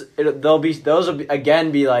Astros, those will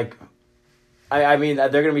be like, I mean, they're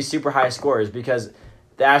going to be super high scores because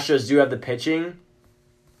the Astros do have the pitching.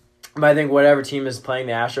 But I think whatever team is playing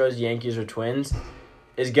the Astros, Yankees or Twins,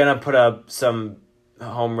 is going to put up some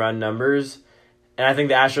home run numbers. And I think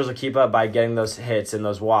the Astros will keep up by getting those hits and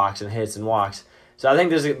those walks and hits and walks. So I think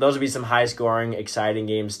those will be some high-scoring, exciting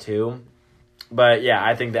games too. But yeah,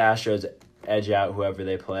 I think the Astros edge out whoever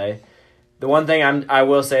they play. The one thing I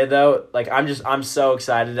will say though, like I'm so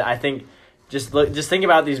excited. I think just think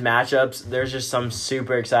about these matchups. There's just some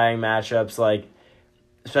super exciting matchups, like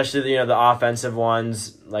especially the offensive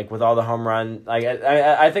ones, like with all the home run. Like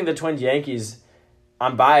I think the Twins Yankees.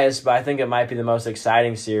 I'm biased, but I think it might be the most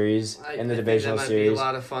exciting series in the divisional series. That might be a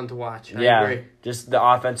lot of fun to watch. I agree. Just the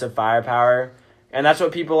offensive firepower, and that's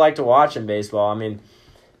what people like to watch in baseball. I mean,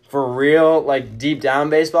 for real, like deep down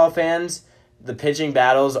baseball fans, the pitching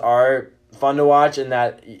battles are fun to watch, and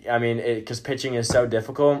that because pitching is so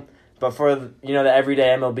difficult. But for the everyday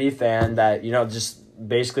MLB fan that just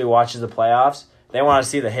basically watches the playoffs, they want to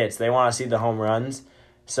see the hits, they want to see the home runs.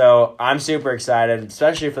 So I'm super excited,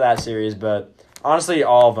 especially for that series. But honestly,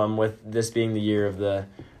 all of them, with this being the year of the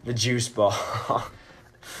juice ball.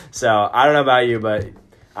 So I don't know about you, but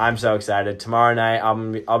I'm so excited. Tomorrow night,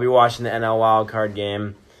 I'll be watching the NL wildcard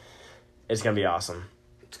game. It's gonna be awesome.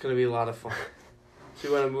 It's gonna be a lot of fun. So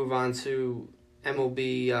you want to move on to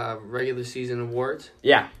MLB regular season awards?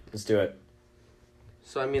 Yeah, let's do it.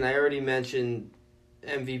 So, I mean, I already mentioned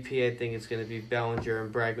MVP. I think it's going to be Bellinger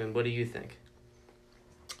and Bregman. What do you think?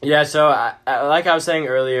 Yeah, so like I was saying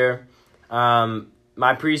earlier,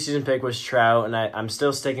 my preseason pick was Trout, and I'm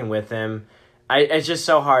still sticking with him. It's just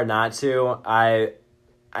so hard not to. I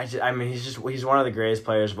mean, he's one of the greatest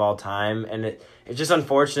players of all time, and it's just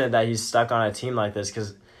unfortunate that he's stuck on a team like this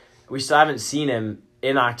because we still haven't seen him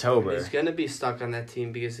in October. He's going to be stuck on that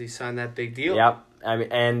team because he signed that big deal. Yep. I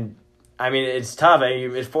mean, it's tough.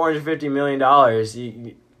 It's $450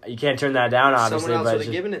 million. You can't turn that down, obviously. Someone else would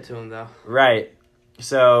have given it to him, though. Right.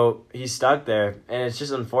 So he's stuck there, and it's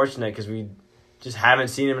just unfortunate because we just haven't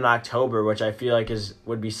seen him in October, which I feel like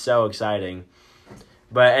would be so exciting.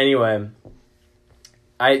 But anyway,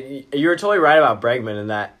 you were totally right about Bregman in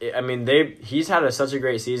that. I mean, he's had such a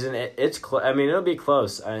great season. It'll be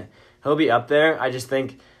close. He'll be up there. I just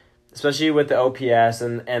think, especially with the OPS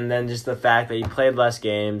and then just the fact that he played less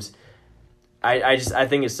games, I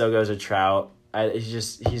think it still goes to Trout.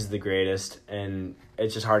 He's the greatest, and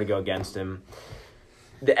it's just hard to go against him.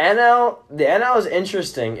 The NL is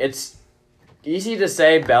interesting. It's easy to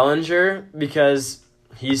say Bellinger because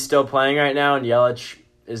he's still playing right now, and Yelich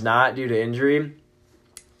is not due to injury.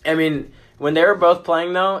 I mean, when they were both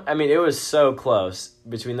playing, though, I mean, it was so close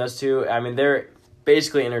between those two. I mean, they're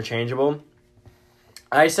basically interchangeable.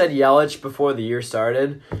 I said Yelich before the year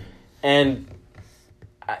started, and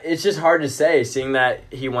it's just hard to say, seeing that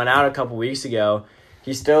he went out a couple weeks ago.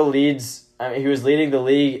 He still leads. I mean, he was leading the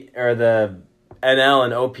league or the NL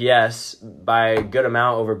and OPS by a good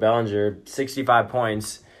amount over Bellinger, 65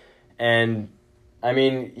 points, and I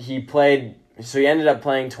mean, he ended up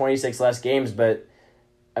playing 26 less games, but,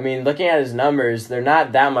 I mean, looking at his numbers, they're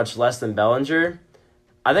not that much less than Bellinger.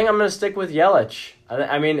 I think I'm going to stick with Yelich.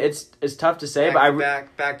 I mean, it's tough to say, but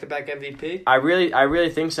back-to-back MVP? I really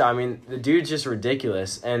think so. I mean, the dude's just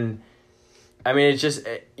ridiculous, and I mean, it's just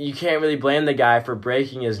you can't really blame the guy for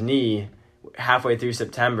breaking his knee halfway through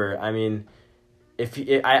September. I mean,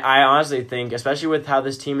 I honestly think, especially with how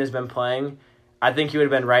this team has been playing, I think he would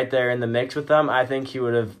have been right there in the mix with them. I think he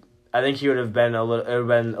would have been a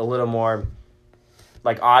little more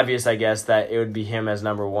like obvious, I guess, that it would be him as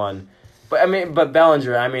number one. But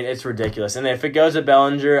Bellinger, I mean, it's ridiculous. And if it goes to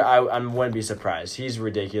Bellinger, I wouldn't be surprised. He's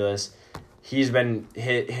ridiculous. He's been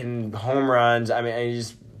hitting home runs. I mean,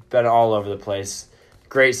 he's been all over the place.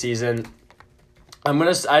 Great season. I'm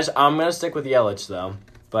gonna stick with Yelich though.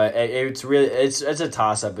 But it's a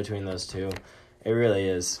toss up between those two. It really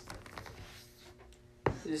is.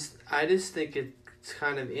 I just think it's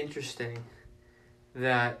kind of interesting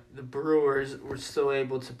that the Brewers were still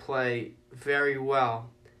able to play very well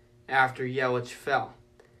after Yelich fell.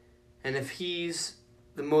 And if he's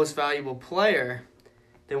the most valuable player,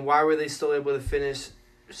 then why were they still able to finish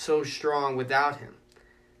so strong without him?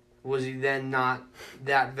 Was he then not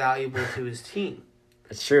that valuable to his team?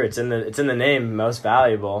 It's true. It's in the name, most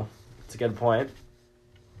valuable. It's a good point.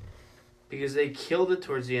 Because they killed it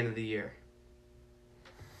towards the end of the year.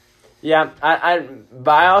 Yeah,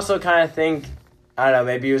 but I also kind of think, I don't know,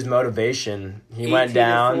 maybe it was motivation. He went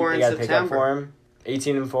down. You got to pick up for him.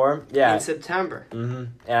 18-4, yeah. In September. Mm-hmm.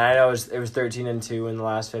 And I know it was 13-2 in the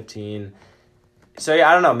last 15. So yeah,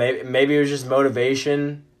 I don't know. Maybe it was just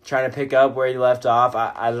motivation, trying to pick up where he left off.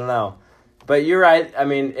 I don't know. But you're right. I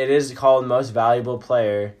mean, it is called most valuable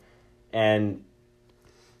player, and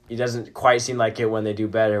he doesn't quite seem like it when they do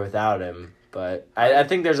better without him. But I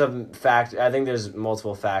think there's I think there's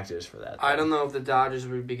multiple factors for that. I don't know if the Dodgers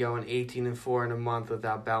would be going 18-4 in a month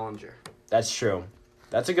without Bellinger. That's true.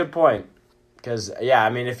 That's a good point. Because, yeah, I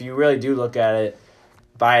mean, if you really do look at it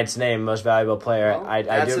by its name, most valuable player, well, I do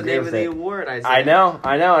agree with it. That's the name of the award, Isaiah.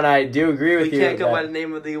 I know, and I do agree with you. We can't go by the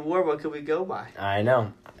name of the award. What could we go by? I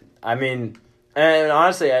know. I mean, and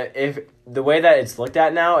honestly, if the way that it's looked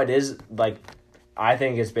at now, it is, like, I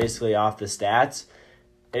think it's basically off the stats.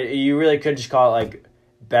 You really could just call it, like,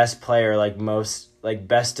 best player, like,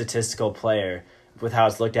 best statistical player with how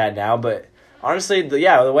it's looked at now. But, honestly,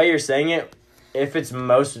 the way you're saying it, if it's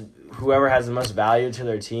whoever has the most value to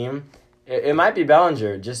their team, it might be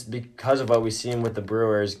Bellinger just because of what we've seen with the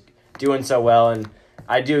Brewers doing so well. And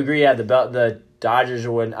I do agree, yeah, the Dodgers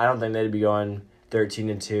wouldn't. I don't think they'd be going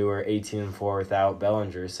 13-2 or 18-4 without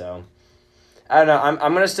Bellinger. So I don't know.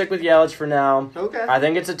 I'm gonna stick with Yelich for now. Okay. I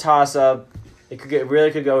think it's a toss up. It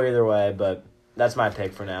really could go either way, but that's my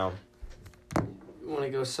pick for now. You want to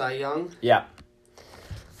go Cy Young? Yeah.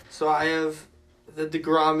 So I have the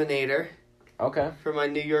DeGrominator. Okay. For my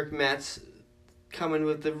New York Mets, coming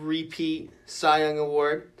with the repeat Cy Young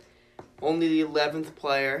Award. Only the 11th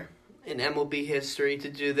player in MLB history to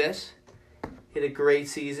do this. Hit a great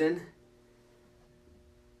season.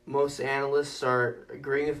 Most analysts are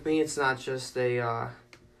agreeing with me. It's not just a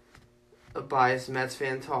biased Mets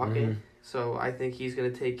fan talking. Mm-hmm. So I think he's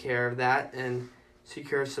going to take care of that and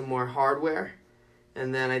secure some more hardware.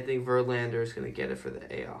 And then I think Verlander is going to get it for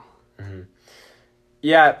the AL. Mm-hmm.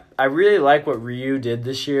 Yeah, I really like what Ryu did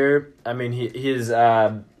this year. I mean, he's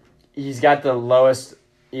got the lowest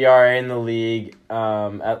ERA in the league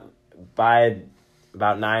by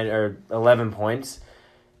about 9 or 11 points,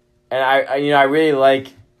 and I really like.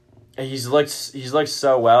 He's looked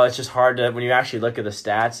so well. It's just hard to, when you actually look at the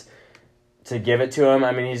stats, to give it to him.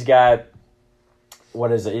 I mean, he's got,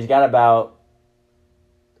 what is it? He's got about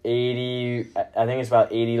 80. I think it's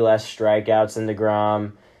about 80 less strikeouts than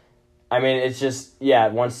DeGrom. I mean, it's just,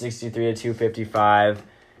 163 to 255.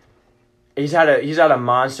 He's had a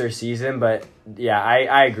monster season, but yeah,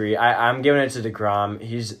 I agree. I'm giving it to DeGrom.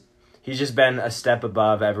 He's just been a step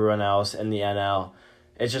above everyone else in the NL.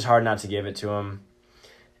 It's just hard not to give it to him.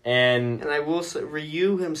 And I will say,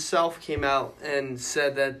 Ryu himself came out and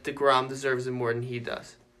said that DeGrom deserves it more than he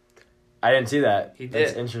does. I didn't see that. He did.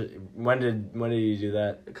 That's interesting. When did you do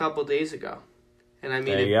that? A couple days ago. And I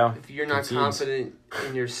mean, if you're not confident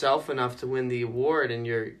in yourself enough to win the award and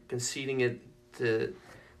you're conceding it to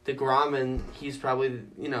DeGrom, and he's probably,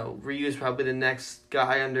 Ryu's probably the next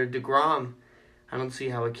guy under DeGrom, I don't see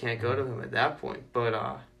how it can't go to him at that point. But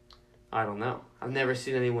I don't know. I've never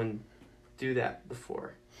seen anyone do that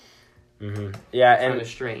before. Mm-hmm. Yeah, it's kind of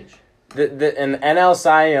strange. And NL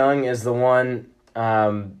Cy Young is the one.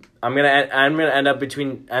 I'm gonna end up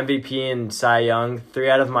between MVP and Cy Young.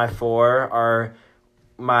 3 out of my 4 are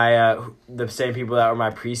my the same people that were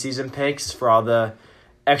my preseason picks for all the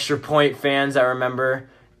extra point fans that remember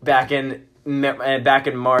back in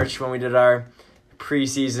March when we did our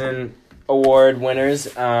preseason award winners.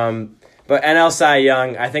 But NL Cy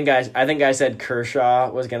Young, I think I said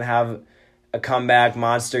Kershaw was gonna have a comeback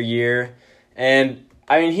monster year, and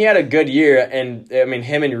I mean he had a good year, and I mean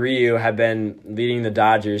him and Ryu have been leading the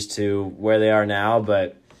Dodgers to where they are now,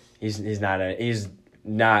 but he's not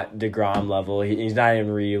DeGrom level. He's not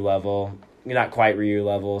even Ryu level. He's not quite Ryu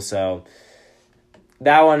level. So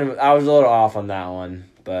that one I was a little off on that one,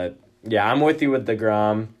 but yeah, I'm with you with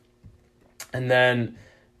DeGrom. And then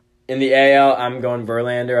in the AL, I'm going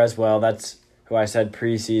Verlander as well. That's who I said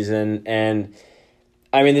preseason. And,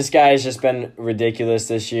 I mean, this guy has just been ridiculous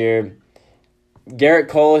this year. Garrett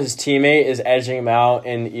Cole, his teammate, is edging him out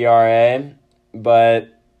in ERA.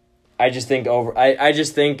 But I just think when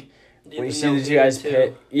you see the two guys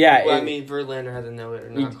pit... Yeah. Well, Verlander had a no-hitter,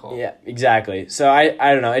 not Cole. Yeah, exactly. So, I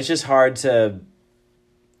don't know. It's just hard to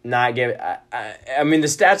not give... I mean, the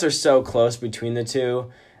stats are so close between the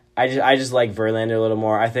two. I just like Verlander a little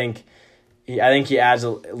more. I think he adds a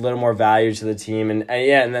little more value to the team, and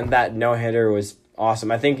then that no hitter was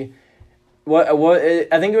awesome. I think I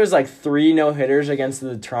think it was like 3 no hitters against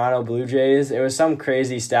the Toronto Blue Jays. It was some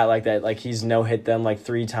crazy stat like that. Like he's no hit them like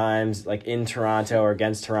 3 times, like in Toronto or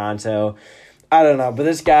against Toronto. I don't know, but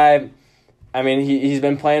this guy, I mean, he's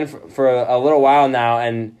been playing for a little while now,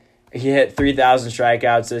 and he hit 3,000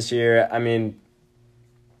 strikeouts this year. I mean.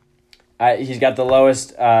 He's got the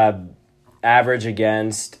lowest average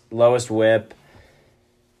against, lowest whip.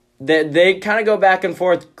 They kind of go back and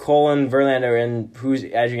forth, Cole and Verlander, and who's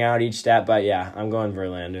edging out each stat. But yeah, I'm going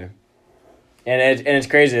Verlander. And it's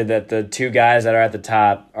crazy that the 2 guys that are at the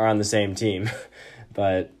top are on the same team.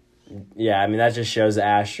 But yeah, I mean that just shows the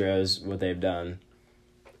Astros what they've done.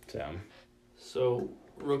 So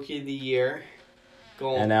Rookie of the Year,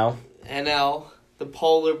 going NL, the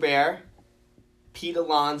Polar Bear. Pete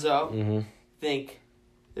Alonso, mm-hmm. think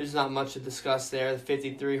there's not much to discuss there. The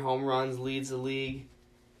 53 home runs, leads the league.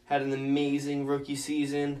 Had an amazing rookie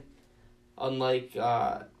season, unlike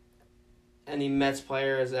any Mets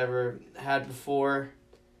player has ever had before.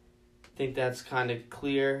 I think that's kind of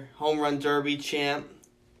clear. Home run derby champ.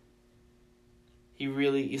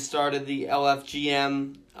 He started the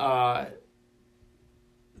LFGM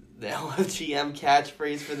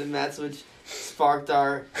catchphrase for the Mets, which sparked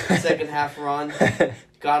our second half run.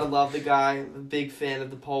 Gotta love the guy. I'm a big fan of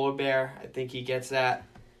the Polar Bear. I think he gets that.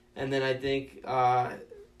 And then I think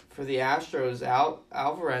for the Astros,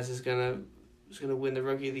 Alvarez is gonna win the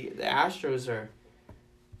Rookie of the Year. The Astros are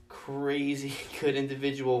crazy good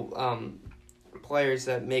individual players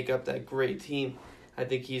that make up that great team. I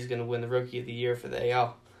think he's gonna win the Rookie of the Year for the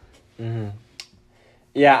AL. Mm-hmm.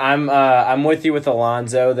 Yeah, I'm with you with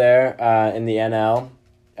Alonso there in the NL.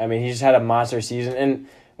 I mean, he just had a monster season, and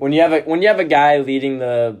when you have a guy leading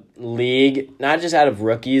the league, not just out of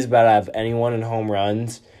rookies, but out of anyone in home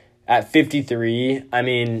runs at 53, I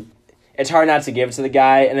mean, it's hard not to give it to the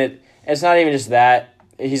guy, and it's not even just that.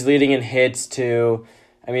 He's leading in hits too.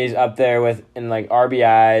 I mean, he's up there in like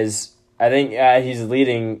RBIs. I think he's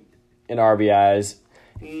leading in RBIs.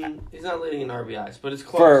 He's not leading in RBIs, but it's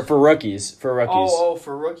close. For rookies. Oh,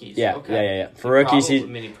 for rookies. Yeah, okay. yeah. For rookies,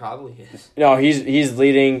 he probably is. No, he's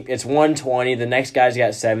leading. It's 120. The next guy's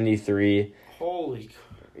got 73. Holy.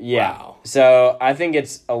 Yeah. Wow. So I think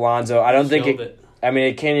it's Alonso. I don't think it. I mean,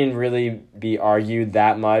 it can't even really be argued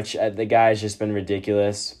that much. The guy's just been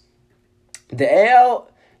ridiculous. The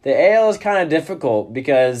AL is kind of difficult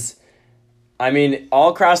because, I mean, all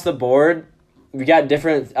across the board, we got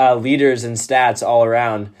different leaders and stats all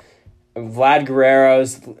around. Vlad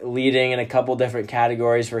Guerrero's leading in a couple different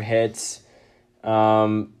categories for hits.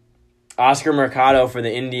 Oscar Mercado for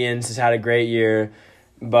the Indians has had a great year,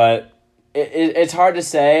 but it's hard to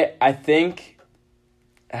say. I think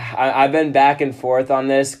I've been back and forth on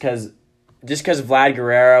this because Vlad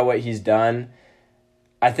Guerrero, what he's done.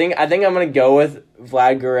 I think I'm gonna go with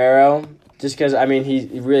Vlad Guerrero just because I mean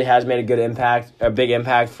he really has made a big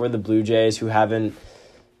impact for the Blue Jays, who haven't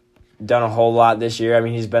done a whole lot this year. I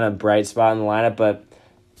mean, he's been a bright spot in the lineup, but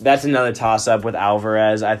that's another toss up with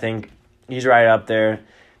Alvarez. I think he's right up there.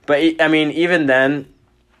 But I mean, even then,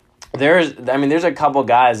 there's a couple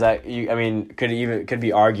guys that could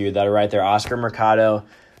be argued that are right there. Oscar Mercado,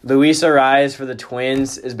 Luis Ariz for the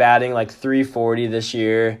Twins is batting like 340 this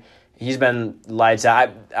year. He's been lights out.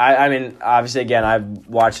 I mean, obviously, again, I've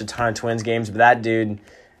watched a ton of Twins games, but that dude,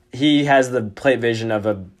 he has the plate vision of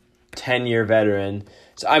a 10-year veteran.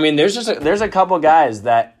 So I mean, there's a couple guys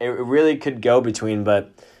that it really could go between,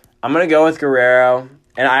 but I'm gonna go with Guerrero,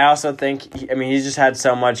 And I also think, he's just had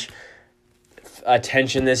so much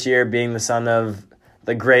attention this year being the son of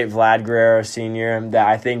the great Vlad Guerrero Sr. that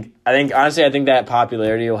I think that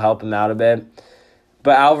popularity will help him out a bit.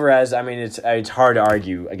 But Alvarez, it's hard to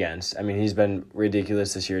argue against. He's been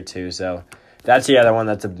ridiculous this year too. So that's the other one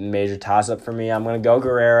that's a major toss-up for me. I'm going to go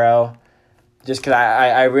Guerrero just because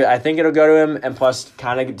I think it'll go to him, and plus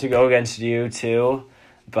kind of to go against you too.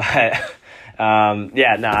 But, that's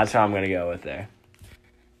what I'm going to go with there.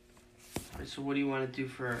 So what do you want to do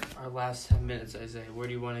for our last 10 minutes, Isaiah? Where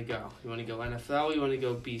do you want to go? You want to go NFL? You want to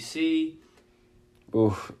go BC?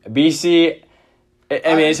 Oof. BC,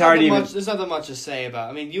 it's hard to even... There's nothing much to say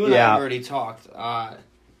about it. You and I have already talked.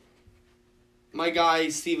 My guy,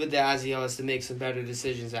 Steve Adazio, has to make some better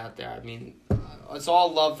decisions out there. It's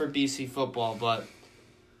all love for BC football, but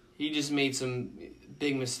he just made some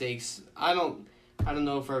big mistakes. I don't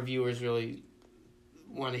know if our viewers really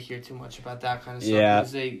want to hear too much about that kind of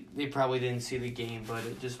stuff because they probably didn't see the game, but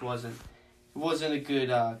it just wasn't a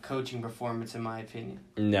good coaching performance in my opinion.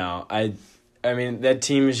 No, that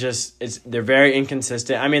team is they're very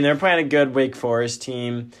inconsistent. They're playing a good Wake Forest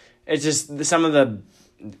team. It's just some of the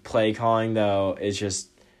play calling though is just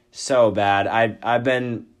so bad. I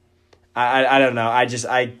don't know.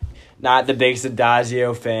 I not the biggest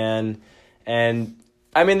Adazio fan, and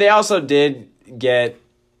they also did get.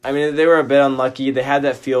 They were a bit unlucky. They had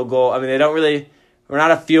that field goal. We're not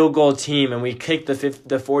a field goal team, and we kicked the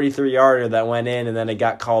 43-yarder that went in, and then it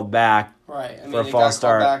got called back for a false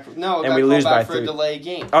start. And we lose by 3. For a delayed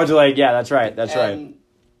game. Oh, delayed. Yeah, that's right. Right.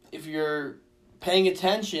 If you're paying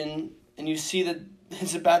attention and you see that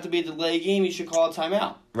it's about to be a delayed game, you should call a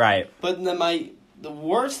timeout. Right. But then the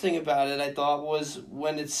worst thing about it, I thought, was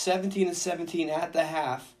when it's 17-17 at the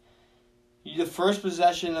half, the first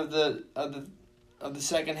possession of the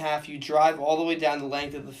second half, you drive all the way down the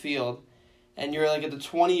length of the field, and you're at the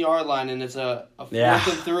 20-yard line, and it's a 4th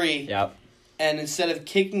and 3. Yep. And instead of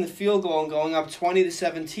kicking the field goal and going up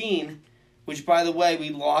 20-17, which, by the way,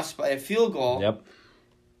 we lost by a field goal, yep,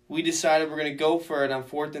 we decided we're going to go for it on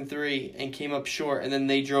 4th and 3 and came up short, and then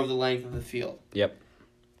they drove the length of the field. Yep.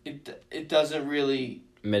 It doesn't really...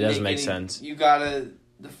 It doesn't make sense. You got to...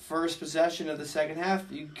 The first possession of the second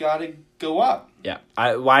half, you got to go up. Yeah.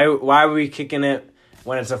 Why are we kicking it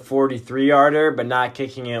when it's a 43-yarder, but not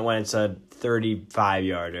kicking it when it's a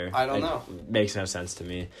 35-yarder? I don't know. Makes no sense to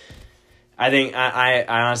me. I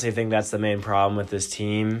honestly think that's the main problem with this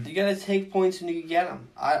team. You got to take points and you can get them.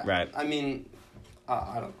 Right. I don't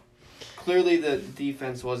know. Clearly the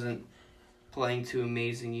defense wasn't playing too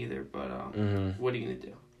amazing either, but what are you going to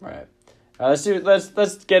do? Right. Let's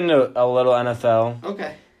get into a little NFL.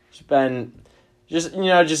 Okay. It's been just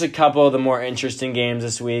a couple of the more interesting games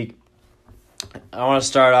this week. I want to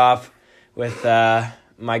start off with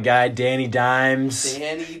my guy Danny Dimes.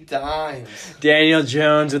 Daniel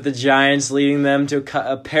Jones with the Giants, leading them to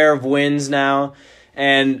a pair of wins now.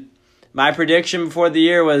 And my prediction before the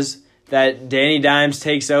year was that Danny Dimes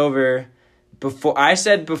takes over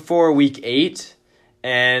before week 8,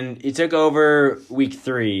 and he took over week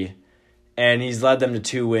 3. And he's led them to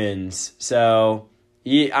 2 wins. So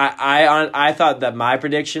I thought that my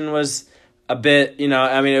prediction was a bit,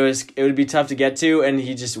 it would be tough to get to, and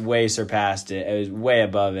he just way surpassed it. It was way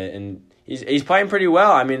above it, and he's playing pretty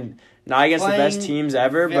well. Not against the best teams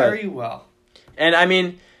ever, but very well.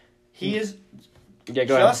 And he is. Yeah,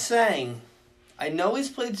 go ahead. Just saying, I know he's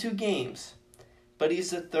played 2 games, but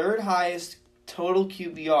he's the 3rd highest total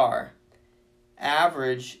QBR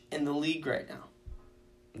average in the league right now.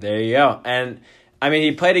 There you go. And,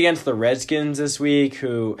 he played against the Redskins this week,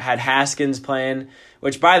 who had Haskins playing,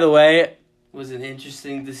 which, by the way... was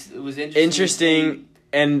interesting.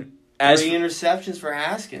 And as 3 interceptions for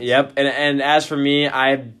Haskins. Yep. And as for me,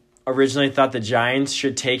 I originally thought the Giants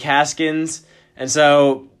should take Haskins. And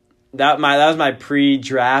so that was my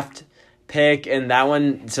pre-draft pick, and that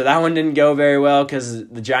one didn't go very well because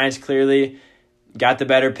the Giants clearly got the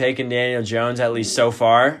better pick in Daniel Jones, at least so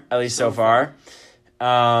far. They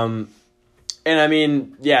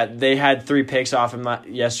had 3 picks off him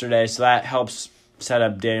yesterday, so that helps set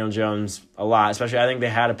up Daniel Jones a lot. Especially, I think they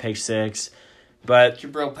had a pick 6, but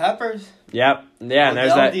Jabril Peppers. Yep, yeah, and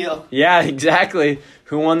there's that deal. Yeah, exactly.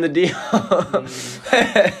 Who won the deal? I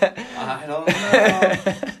don't know.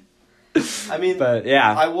 But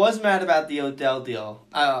yeah, I was mad about the Odell deal.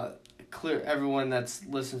 Everyone that's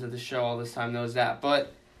listened to the show all this time knows that,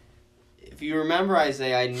 but. If you remember,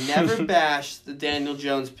 Isaiah, I never bashed the Daniel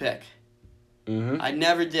Jones pick. Mm-hmm. I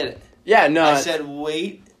never did it. Yeah, no. I said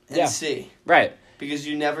wait and see. Right. Because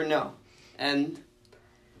you never know. And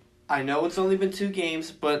I know it's only been 2 games,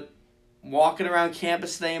 but walking around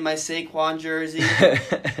campus today in my Saquon jersey.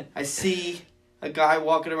 I see a guy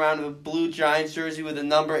walking around in a blue Giants jersey with a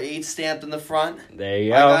number 8 stamped in the front. There you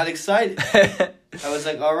go. I got excited. I was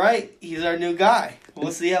like, all right, he's our new guy.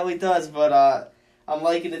 We'll see how he does, but I'm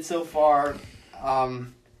liking it so far.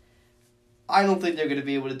 I don't think they're going to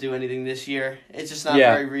be able to do anything this year. It's just not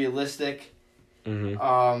very realistic.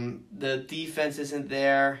 Mm-hmm. The defense isn't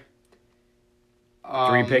there.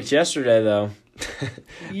 3 picks yesterday, though.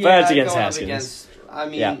 Yeah, but that's against Haskins.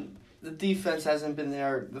 The defense hasn't been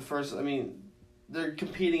there. They're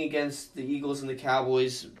competing against the Eagles and the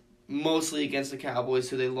Cowboys, mostly against the Cowboys,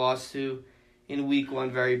 who they lost to in Week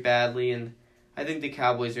 1 very badly, and I think the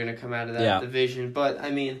Cowboys are going to come out of that division. But,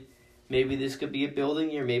 maybe this could be a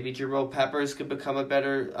building year. Maybe Jerome Peppers could become a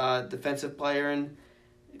better defensive player and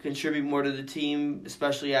contribute more to the team,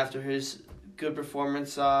 especially after his good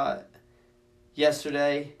performance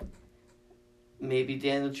yesterday. Maybe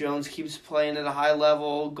Daniel Jones keeps playing at a high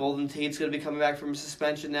level. Golden Tate's going to be coming back from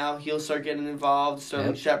suspension now. He'll start getting involved.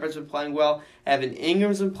 Sterling Shepard's been playing well. Evan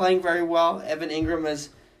Ingram's been playing very well. Evan Ingram has,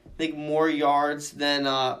 I think, more yards than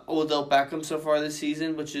Odell Beckham so far this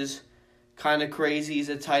season, which is kind of crazy. He's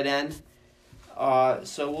a tight end.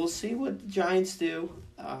 So we'll see what the Giants do.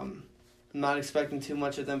 I'm not expecting too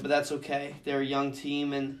much of them, but that's okay. They're a young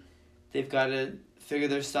team, and they've got to figure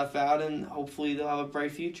their stuff out, and hopefully they'll have a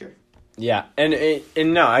bright future. Yeah,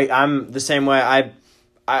 I'm the same way.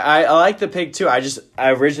 I like the pick too. I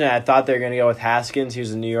thought they were gonna go with Haskins. He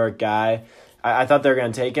was a New York guy. I thought they were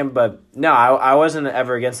gonna take him, but no, I wasn't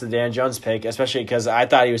ever against the Dan Jones pick, especially because I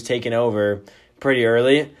thought he was taken over pretty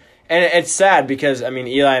early. And it's sad because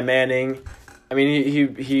Eli Manning,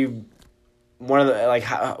 he one of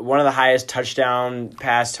the highest touchdown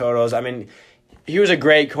pass totals. He was a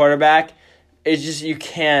great quarterback. It's just you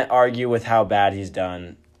can't argue with how bad he's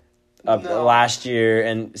done last year,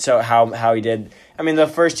 and so how he did. The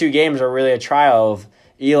first 2 games are really a trial of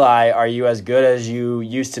Eli. Are you as good as you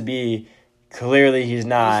used to be? Clearly, he's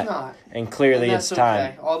not. And clearly, it's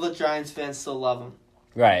time. Okay. All the Giants fans still love him.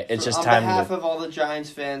 Right. It's just time. On behalf of all the Giants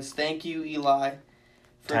fans, thank you, Eli,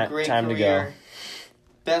 for a great career. To go.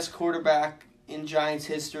 Best quarterback in Giants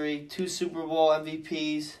history. 2 Super Bowl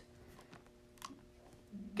MVPs.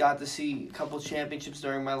 Got to see a couple championships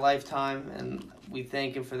during my lifetime, and we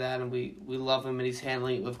thank him for that, and we love him, and he's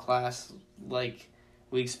handling it with class like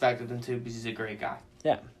we expected him to because he's a great guy.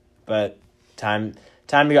 Yeah, but time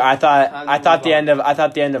to go. I thought the end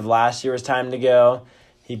of last year was time to go.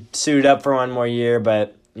 He suited up for 1 more year,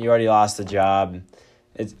 but he already lost the job.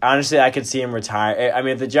 It's honestly, I could see him retire.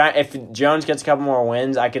 If Jones gets a couple more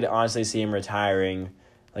wins, I could honestly see him retiring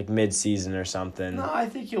like mid-season or something. No, I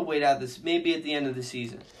think he'll wait out this maybe at the end of the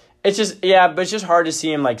season. It's just but it's just hard to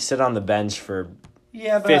see him like sit on the bench for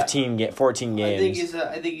 14 games.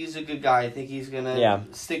 I think he's a good guy. I think he's gonna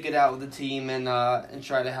stick it out with the team and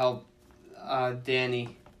try to help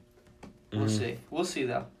Danny. We'll see. We'll see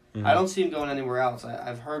though. Mm-hmm. I don't see him going anywhere else.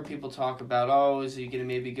 I've heard people talk about, is he gonna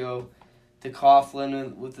maybe go to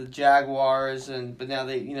Coughlin with the Jaguars, but now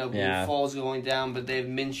they Foles going down, but they have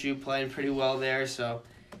Minshew playing pretty well there. So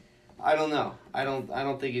I don't know. I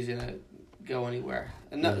don't think he's gonna go anywhere.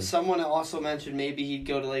 And someone also mentioned maybe he'd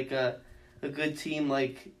go to like a good team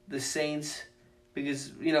like the Saints,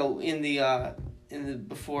 because in the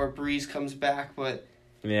before Breeze comes back. But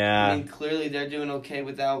clearly they're doing okay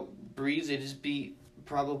without Breeze. They just beat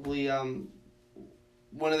probably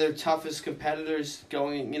one of their toughest competitors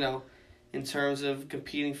going in terms of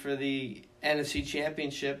competing for the NFC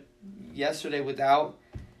Championship yesterday without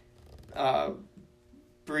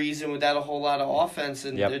Breeze and without a whole lot of offense,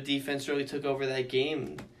 and their defense really took over that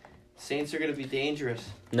game. Saints are going to be dangerous.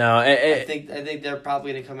 No, I think they're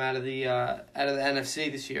probably going to come out of the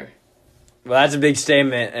NFC this year. Well, that's a big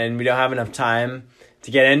statement, and we don't have enough time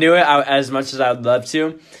to get into it as much as I would love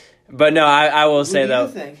to. But no, I will say though.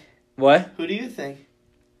 Who do you think? What? Who do you think?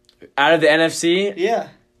 Out of the NFC? Yeah.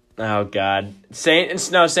 Oh God,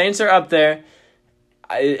 Saints are up there.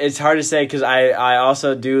 It's hard to say because I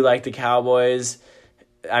also do like the Cowboys.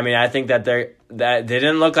 I think that they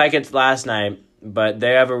didn't look like it last night, but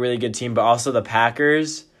they have a really good team. But also the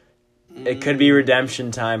Packers, it could be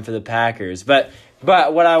redemption time for the Packers. But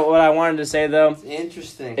what I wanted to say though, it's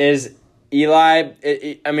interesting, is Eli.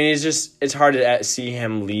 It's hard to see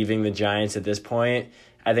him leaving the Giants at this point.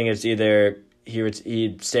 I think it's either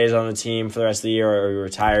he stays on the team for the rest of the year or he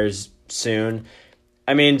retires soon.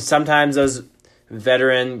 Sometimes those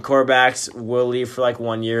veteran quarterbacks will leave for like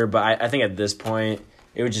 1 year, but I think at this point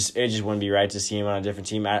it just wouldn't be right to see him on a different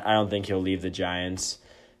team. I don't think he'll leave the Giants.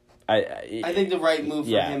 I think the right move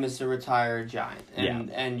for him is to retire a Giant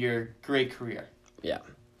and your great career. Yeah.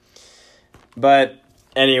 But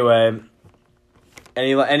anyway,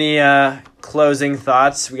 any closing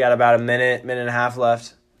thoughts? We got about a minute and a half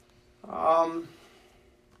left.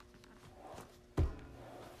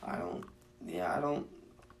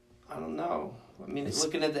 I don't know. I mean,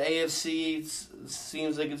 looking at the AFC, it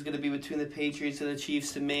seems like it's going to be between the Patriots and the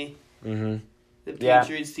Chiefs to me. Mm-hmm. The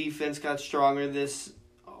Patriots defense got stronger this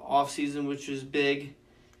offseason, which was big.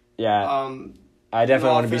 Yeah. I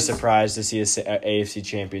definitely want to be surprised to see a AFC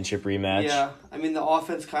Championship rematch. Yeah. I mean, the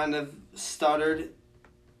offense kind of stuttered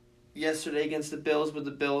yesterday against the Bills, but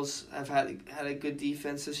the Bills have had a good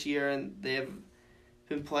defense this year, and they have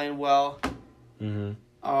been playing well.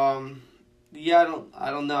 Mm-hmm. Yeah,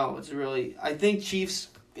 I don't know. I think Chiefs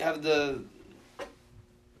have the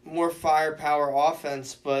more firepower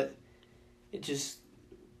offense, but it just,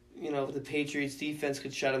 the Patriots defense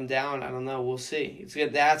could shut them down. I don't know. We'll see.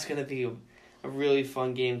 That's going to be a really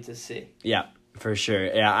fun game to see. Yeah, for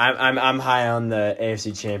sure. Yeah, I'm high on the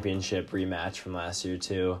AFC Championship rematch from last year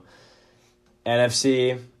too.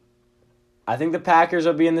 NFC, I think the Packers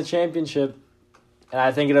will be in the championship, and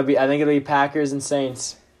I think it'll be Packers and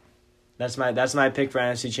Saints. That's my pick for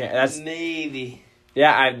NFC That's maybe.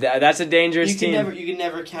 Yeah, that's a dangerous team. You can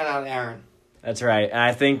never count out Aaron. That's right, and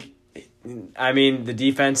I think, the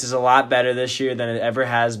defense is a lot better this year than it ever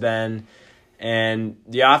has been, and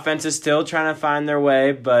the offense is still trying to find their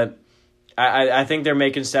way. But I think they're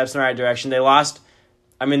making steps in the right direction. They lost.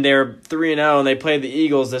 They're 3-0, and they played the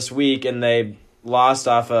Eagles this week, and they lost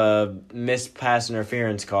off a missed pass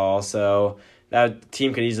interference call. So that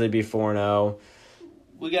team could easily be 4-0.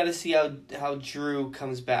 We got to see how Drew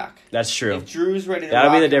comes back. That's true. If Drew's ready to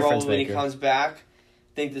That'll rock be the and roll difference when maker. he comes back,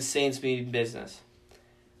 I think the Saints mean business.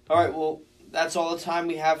 All right, well, that's all the time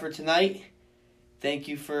we have for tonight. Thank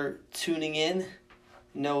you for tuning in. I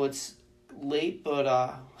know it's late,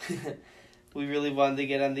 but we really wanted to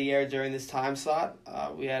get on the air during this time slot.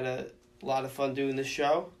 We had a lot of fun doing the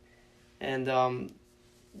show, and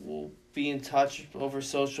we'll be in touch over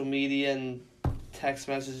social media and text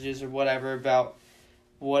messages or whatever about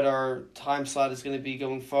what our time slot is going to be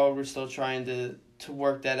going forward. We're still trying to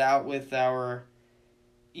work that out with our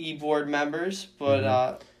e-board members,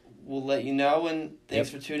 but we'll let you know, and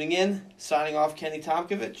thanks for tuning in. Signing off, Kenny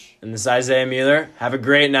Tomkovich. And this is Isaiah Mueller. Have a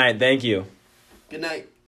great night. Thank you. Good night.